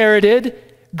unmerited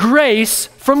grace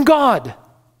from God.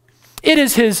 It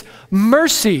is his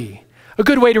mercy. A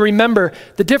good way to remember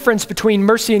the difference between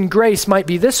mercy and grace might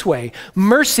be this way.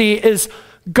 Mercy is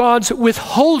God's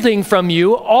withholding from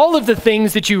you all of the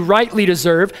things that you rightly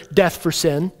deserve, death for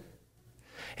sin.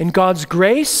 And God's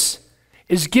grace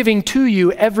is giving to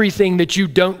you everything that you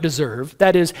don't deserve.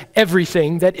 That is,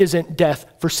 everything that isn't death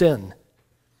for sin.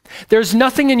 There's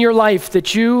nothing in your life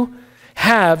that you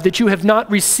have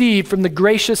not received from the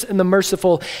gracious and the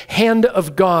merciful hand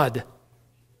of God.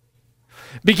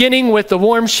 Beginning with the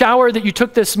warm shower that you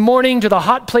took this morning, to the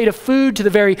hot plate of food, to the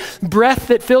very breath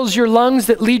that fills your lungs,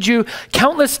 that leads you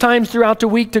countless times throughout the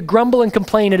week to grumble and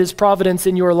complain at his providence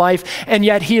in your life, and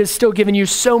yet he has still given you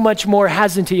so much more,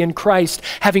 hasn't he, in Christ,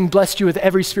 having blessed you with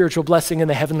every spiritual blessing in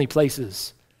the heavenly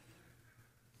places.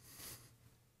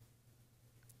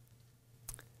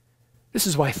 This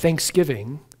is why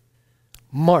Thanksgiving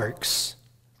marks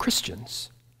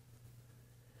Christians.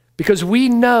 Because we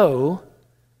know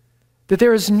that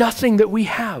there is nothing that we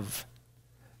have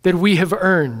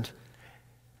earned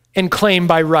and claimed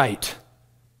by right.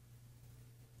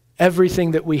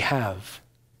 Everything that we have,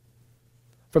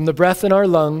 from the breath in our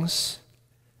lungs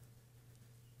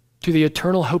to the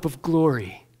eternal hope of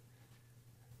glory,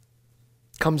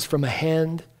 comes from a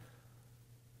hand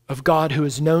of God who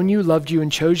has known you, loved you,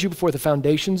 and chose you before the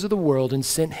foundations of the world and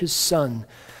sent his Son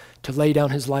to lay down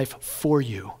his life for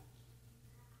you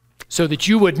so that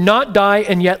you would not die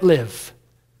and yet live.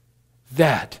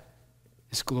 That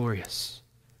is glorious.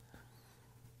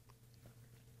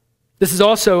 This is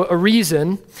also a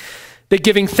reason that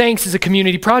giving thanks is a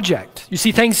community project. You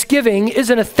see, Thanksgiving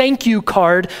isn't a thank you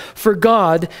card for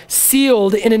God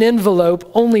sealed in an envelope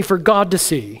only for God to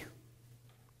see.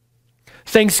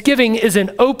 Thanksgiving is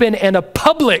an open and a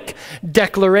public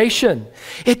declaration.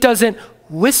 It doesn't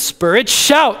whisper, it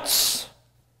shouts.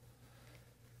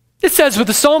 It says with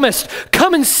the psalmist,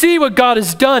 come and see what God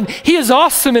has done. He is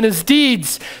awesome in his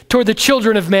deeds toward the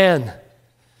children of man.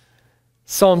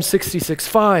 Psalm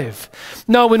 66:5.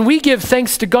 Now, when we give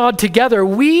thanks to God together,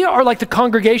 we are like the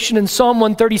congregation in Psalm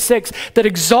 136 that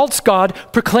exalts God,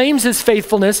 proclaims his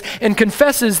faithfulness, and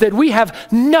confesses that we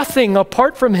have nothing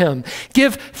apart from him.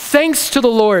 Give thanks to the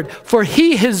Lord, for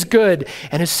he is good,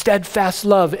 and his steadfast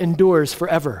love endures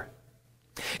forever.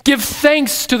 Give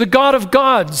thanks to the God of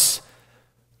gods,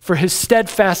 for his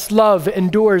steadfast love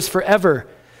endures forever.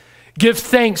 Give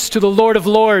thanks to the Lord of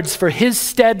Lords, for his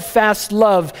steadfast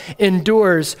love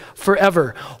endures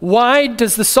forever. Why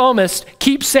does the psalmist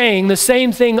keep saying the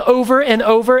same thing over and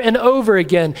over and over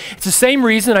again? It's the same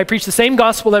reason I preach the same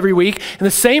gospel every week, and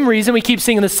the same reason we keep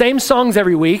singing the same songs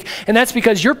every week, and that's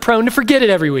because you're prone to forget it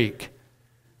every week.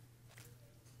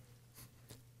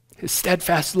 His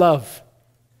steadfast love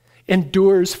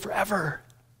endures forever.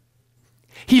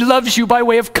 He loves you by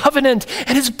way of covenant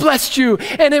and has blessed you,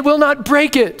 and it will not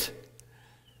break it.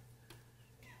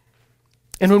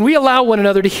 And when we allow one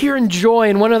another to hear and joy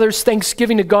in one another's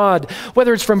thanksgiving to God,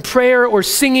 whether it's from prayer or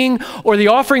singing or the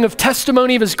offering of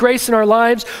testimony of his grace in our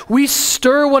lives, we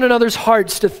stir one another's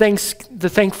hearts to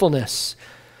thankfulness.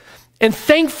 And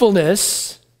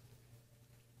thankfulness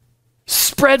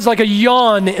spreads like a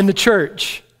yawn in the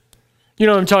church. You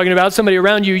know what I'm talking about? Somebody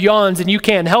around you yawns and you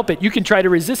can't help it. You can try to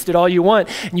resist it all you want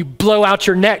and you blow out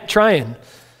your neck trying.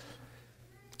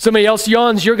 Somebody else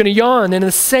yawns, you're going to yawn. And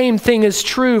the same thing is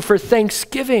true for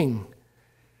thanksgiving.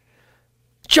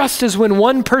 Just as when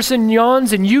one person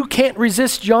yawns and you can't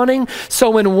resist yawning, so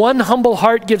when one humble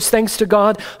heart gives thanks to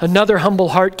God, another humble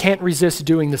heart can't resist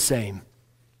doing the same.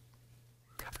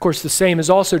 Of course, the same is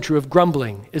also true of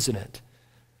grumbling, isn't it?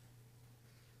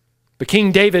 But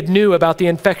King David knew about the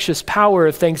infectious power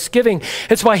of thanksgiving.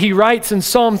 That's why he writes in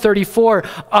Psalm 34,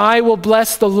 I will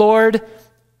bless the Lord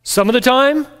some of the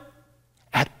time,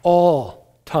 at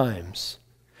all times.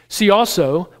 See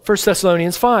also 1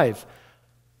 Thessalonians 5.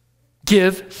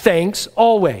 Give thanks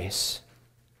always.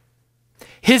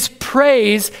 His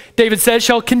praise, David says,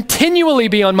 shall continually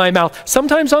be on my mouth.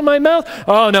 Sometimes on my mouth?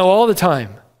 Oh no, all the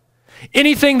time.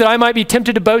 Anything that I might be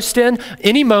tempted to boast in,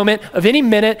 any moment, of any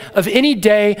minute, of any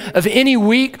day, of any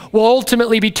week, will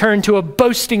ultimately be turned to a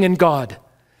boasting in God.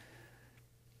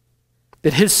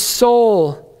 That his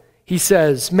soul, he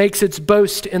says, makes its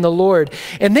boast in the Lord.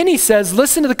 And then he says,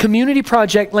 listen to the Community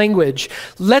Project language.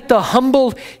 Let the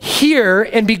humble hear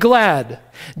and be glad.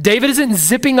 David isn't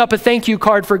zipping up a thank you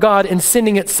card for God and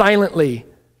sending it silently.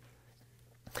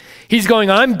 He's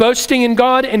going, I'm boasting in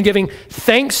God and giving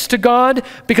thanks to God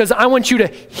because I want you to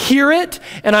hear it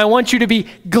and I want you to be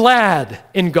glad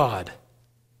in God.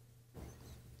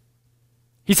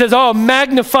 He says, oh,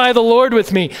 magnify the Lord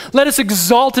with me. Let us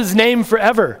exalt his name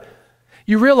forever.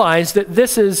 You realize that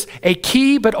this is a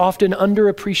key but often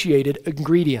underappreciated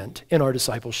ingredient in our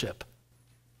discipleship.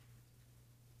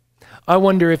 I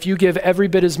wonder if you give every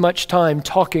bit as much time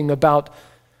talking about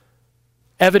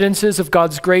evidences of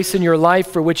God's grace in your life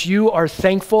for which you are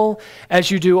thankful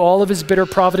as you do all of his bitter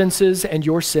providences and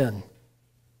your sin.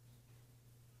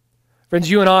 Friends,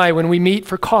 you and I, when we meet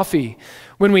for coffee,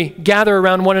 when we gather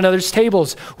around one another's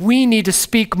tables, we need to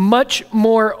speak much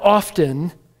more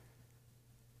often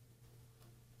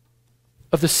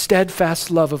of the steadfast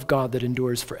love of God that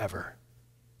endures forever,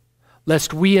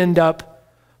 lest we end up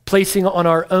placing on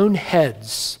our own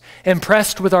heads,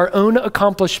 impressed with our own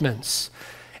accomplishments,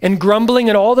 and grumbling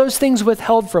at all those things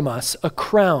withheld from us, a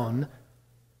crown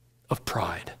of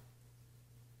pride.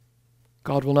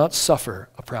 God will not suffer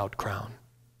a proud crown.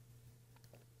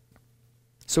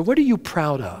 So what are you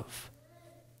proud of?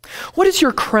 What is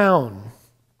your crown?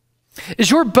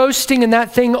 Is your boasting in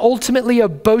that thing ultimately a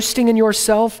boasting in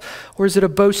yourself, or is it a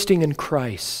boasting in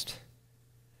Christ?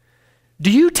 Do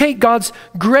you take God's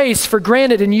grace for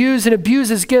granted and use and abuse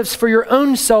his gifts for your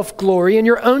own self-glory and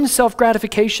your own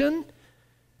self-gratification?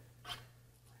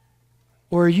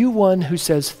 Or are you one who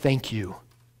says thank you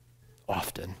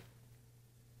often?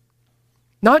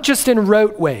 Not just in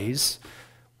rote ways,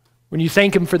 when you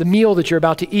thank him for the meal that you're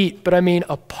about to eat, but I mean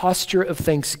a posture of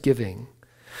thanksgiving.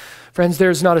 Friends,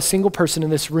 there's not a single person in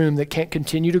this room that can't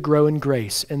continue to grow in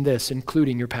grace in this,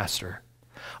 including your pastor.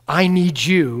 I need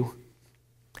you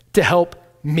to help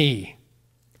me.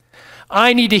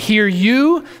 I need to hear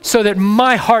you so that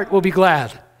my heart will be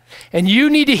glad. And you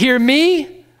need to hear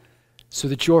me so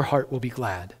that your heart will be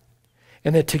glad.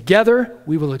 And that together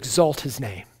we will exalt his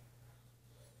name.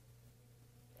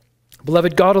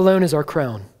 Beloved, God alone is our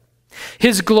crown.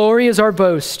 His glory is our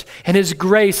boast, and his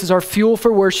grace is our fuel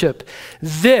for worship.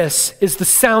 This is the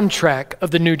soundtrack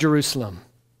of the New Jerusalem.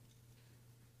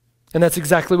 And that's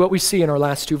exactly what we see in our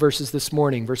last two verses this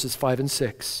morning, verses 5 and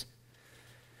 6.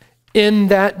 In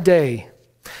that day,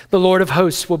 the Lord of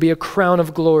hosts will be a crown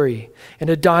of glory and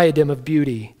a diadem of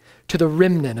beauty to the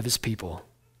remnant of his people,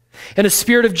 and a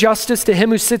spirit of justice to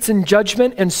him who sits in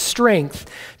judgment, and strength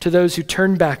to those who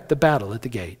turn back the battle at the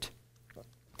gate.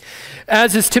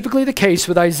 As is typically the case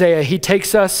with Isaiah, he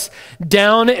takes us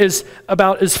down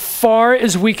about as far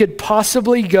as we could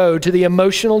possibly go to the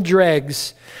emotional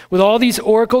dregs with all these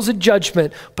oracles of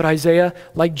judgment, but Isaiah,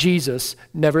 like Jesus,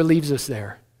 never leaves us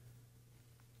there.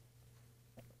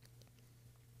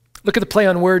 Look at the play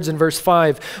on words in verse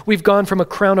 5. We've gone from a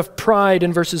crown of pride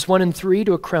in verses 1 and 3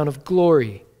 to a crown of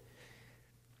glory.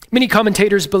 Many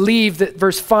commentators believe that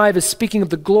verse 5 is speaking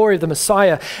of the glory of the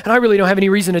Messiah, and I really don't have any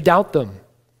reason to doubt them.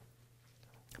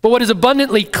 But what is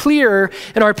abundantly clear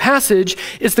in our passage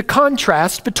is the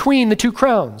contrast between the two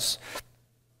crowns.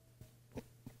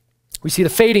 We see the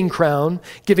fading crown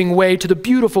giving way to the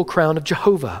beautiful crown of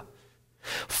Jehovah.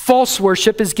 False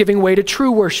worship is giving way to true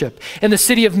worship, and the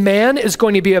city of man is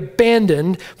going to be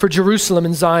abandoned for Jerusalem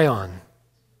and Zion.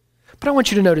 But I want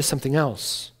you to notice something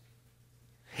else.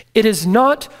 It is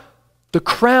not the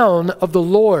crown of the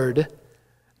Lord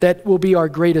that will be our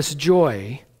greatest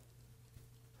joy.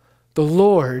 The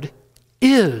Lord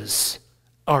is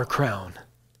our crown.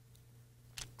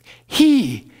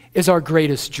 He is our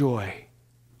greatest joy.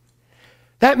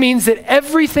 That means that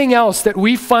everything else that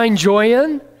we find joy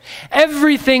in,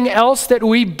 Everything else that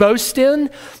we boast in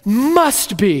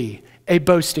must be a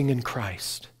boasting in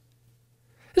Christ.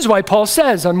 This is why Paul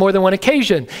says on more than one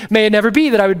occasion, may it never be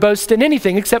that I would boast in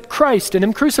anything except Christ and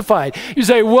him crucified. You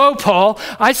say, whoa, Paul,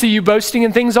 I see you boasting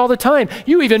in things all the time.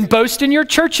 You even boast in your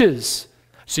churches.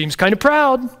 Seems kind of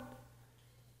proud.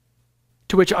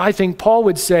 To which I think Paul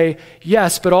would say,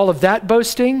 yes, but all of that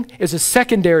boasting is a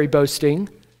secondary boasting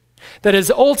that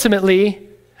is ultimately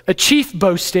a chief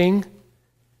boasting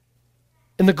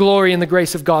in the glory and the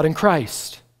grace of God in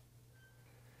Christ.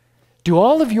 Do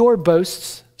all of your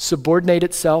boasts subordinate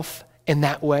itself in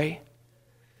that way?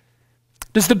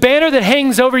 Does the banner that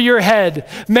hangs over your head,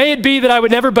 may it be that I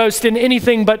would never boast in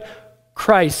anything but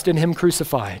Christ and him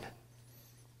crucified?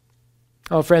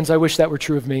 Oh, friends, I wish that were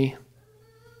true of me.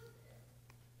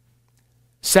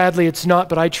 Sadly, it's not,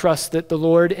 but I trust that the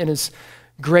Lord in his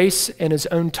grace and his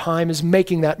own time is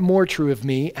making that more true of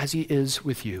me as he is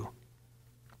with you.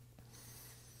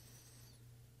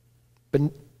 But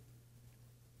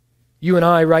you and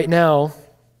I right now,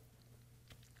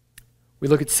 we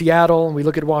look at Seattle and we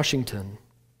look at Washington.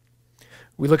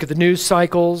 We look at the news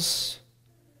cycles.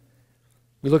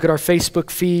 We look at our Facebook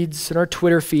feeds and our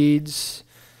Twitter feeds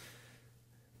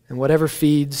and whatever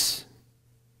feeds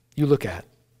you look at.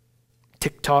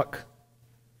 TikTok,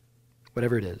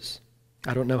 whatever it is.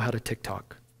 I don't know how to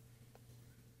TikTok.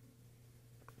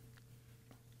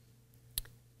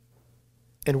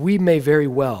 And we may very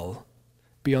well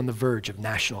be on the verge of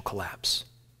national collapse.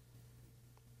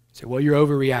 Say, well, you're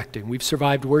overreacting. We've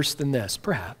survived worse than this.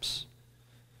 Perhaps.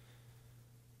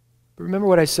 But remember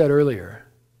what I said earlier.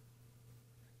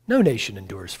 No nation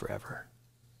endures forever.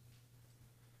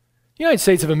 The United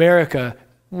States of America,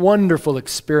 wonderful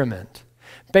experiment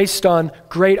based on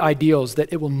great ideals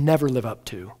that it will never live up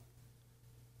to.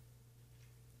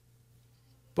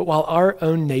 But while our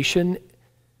own nation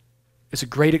is a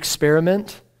great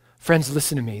experiment, friends,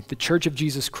 listen to me. The Church of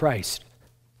Jesus Christ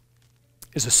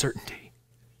is a certainty.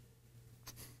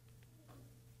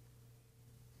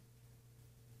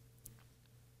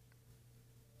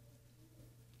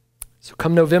 So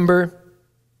come November,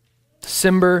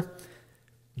 December,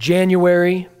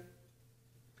 January,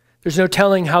 there's no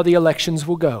telling how the elections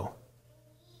will go.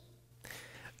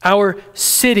 Our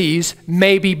cities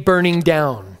may be burning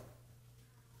down.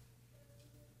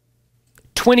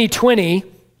 2020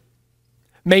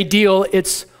 may deal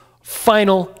its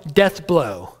final death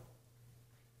blow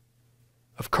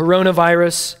of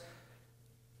coronavirus,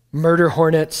 murder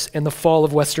hornets, and the fall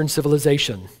of Western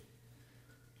civilization.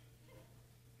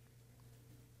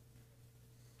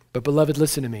 But beloved,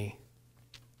 listen to me.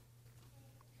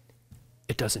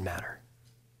 It doesn't matter.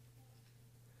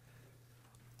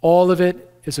 All of it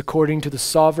is according to the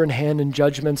sovereign hand and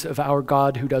judgments of our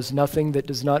God, who does nothing that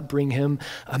does not bring him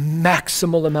a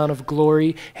maximal amount of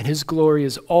glory, and his glory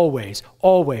is always,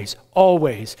 always,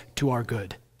 always to our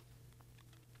good.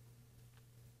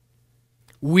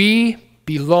 We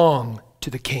belong to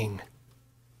the King.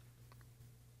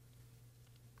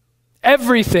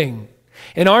 Everything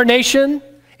in our nation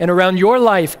and around your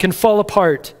life can fall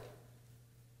apart.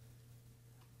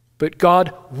 But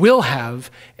God will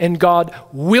have, and God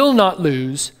will not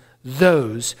lose,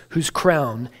 those whose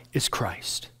crown is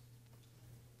Christ.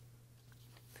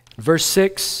 Verse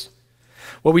 6,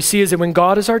 what we see is that when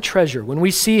God is our treasure, when we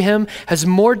see him as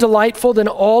more delightful than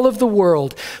all of the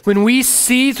world, when we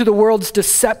see through the world's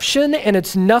deception and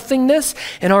its nothingness,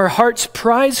 and our hearts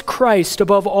prize Christ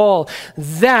above all,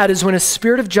 that is when a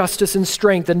spirit of justice and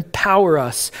strength empower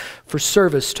us for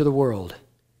service to the world.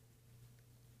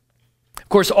 Of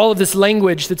course, all of this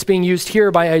language that's being used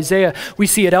here by Isaiah, we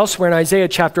see it elsewhere in Isaiah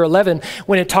chapter 11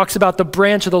 when it talks about the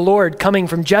branch of the Lord coming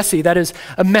from Jesse. That is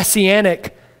a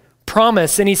messianic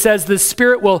promise. And he says the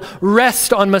Spirit will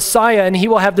rest on Messiah, and he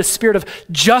will have the spirit of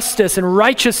justice, and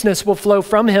righteousness will flow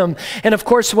from him. And of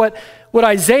course, what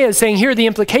Isaiah is saying here, the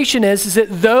implication is that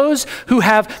those who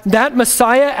have that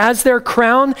Messiah as their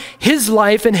crown, his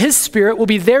life and his spirit will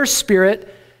be their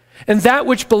spirit. And that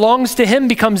which belongs to him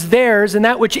becomes theirs, and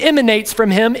that which emanates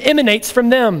from him emanates from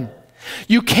them.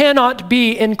 You cannot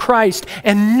be in Christ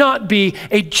and not be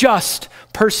a just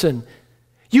person.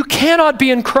 You cannot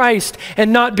be in Christ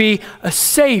and not be a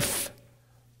safe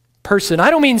person.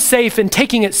 I don't mean safe in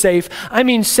taking it safe. I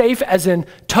mean safe as in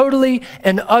totally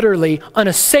and utterly,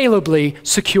 unassailably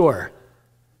secure.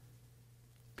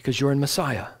 Because you're in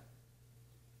Messiah.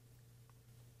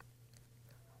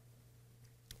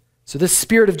 So this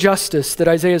spirit of justice that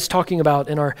Isaiah is talking about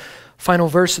in our final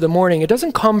verse of the morning, it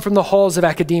doesn't come from the halls of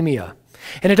academia,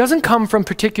 and it doesn't come from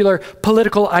particular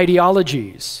political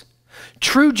ideologies.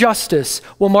 True justice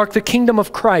will mark the kingdom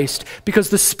of Christ because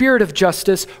the spirit of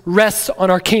justice rests on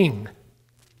our King.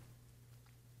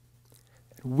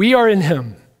 We are in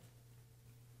him.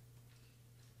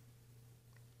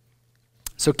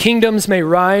 So kingdoms may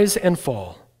rise and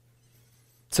fall.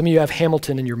 Some of you have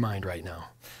Hamilton in your mind right now.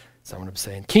 That's not what I'm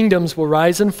saying. Kingdoms will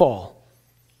rise and fall.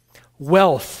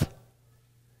 Wealth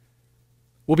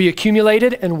will be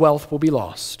accumulated and wealth will be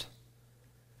lost.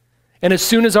 And as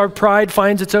soon as our pride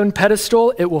finds its own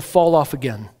pedestal, it will fall off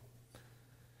again.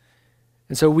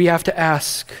 And so we have to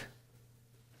ask,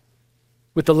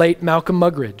 with the late Malcolm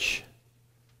Muggeridge,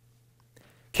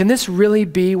 can this really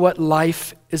be what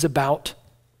life is about,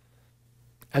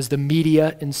 as the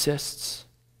media insists?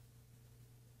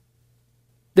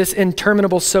 This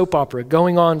interminable soap opera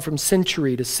going on from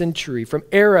century to century, from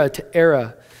era to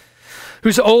era,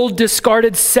 whose old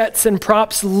discarded sets and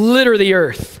props litter the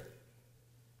earth.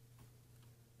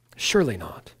 Surely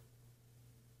not.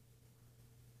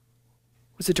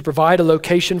 Was it to provide a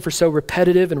location for so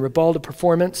repetitive and ribald a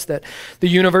performance that the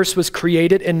universe was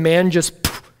created and man just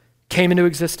came into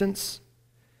existence?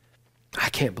 I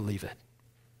can't believe it.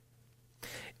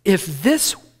 If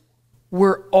this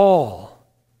were all,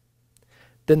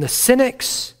 then the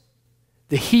cynics,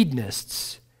 the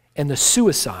hedonists, and the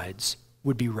suicides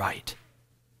would be right.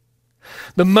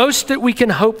 The most that we can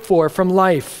hope for from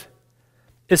life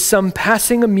is some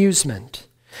passing amusement,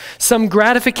 some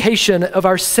gratification of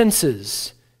our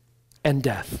senses, and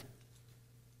death.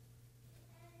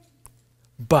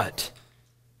 But,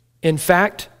 in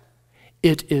fact,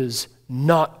 it is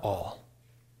not all.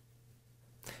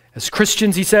 As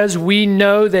Christians, he says, we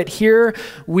know that here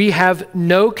we have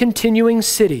no continuing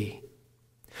city,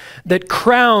 that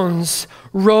crowns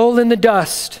roll in the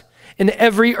dust, and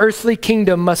every earthly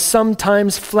kingdom must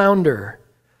sometimes flounder.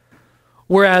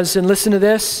 Whereas, and listen to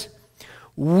this,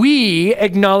 we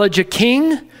acknowledge a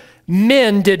king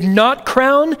men did not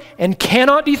crown and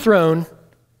cannot dethrone,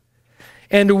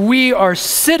 and we are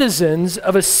citizens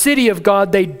of a city of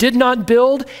God they did not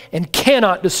build and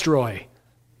cannot destroy.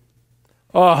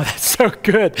 Oh, that's so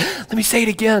good. Let me say it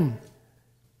again.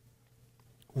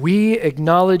 We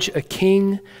acknowledge a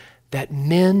king that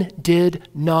men did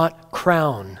not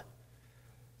crown.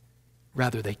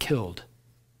 Rather, they killed.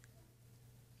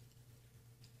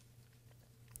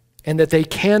 And that they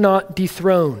cannot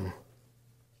dethrone.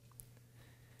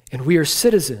 And we are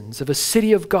citizens of a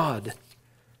city of God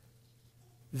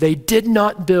they did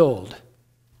not build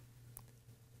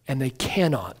and they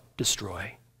cannot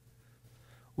destroy.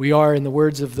 We are, in the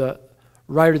words of the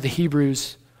writer of the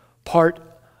Hebrews, part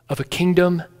of a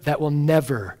kingdom that will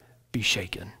never be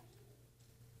shaken.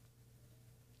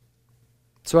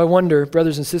 So I wonder,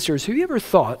 brothers and sisters, have you ever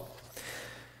thought,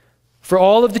 for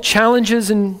all of the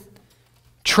challenges and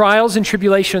trials and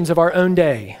tribulations of our own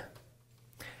day,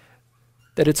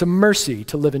 that it's a mercy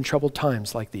to live in troubled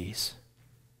times like these?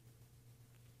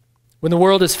 When the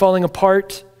world is falling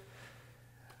apart,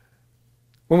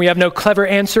 when we have no clever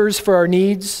answers for our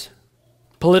needs,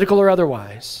 political or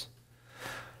otherwise,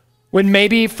 when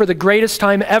maybe for the greatest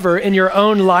time ever in your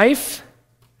own life,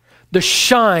 the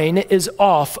shine is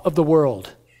off of the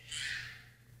world.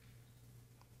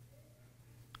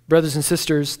 Brothers and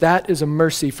sisters, that is a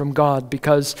mercy from God,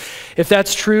 because if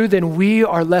that's true, then we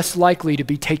are less likely to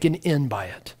be taken in by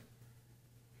it.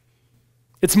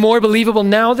 It's more believable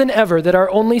now than ever that our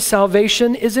only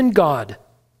salvation is in God.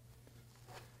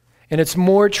 And it's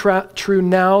more true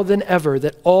now than ever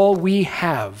that all we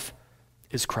have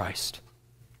is Christ.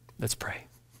 Let's pray.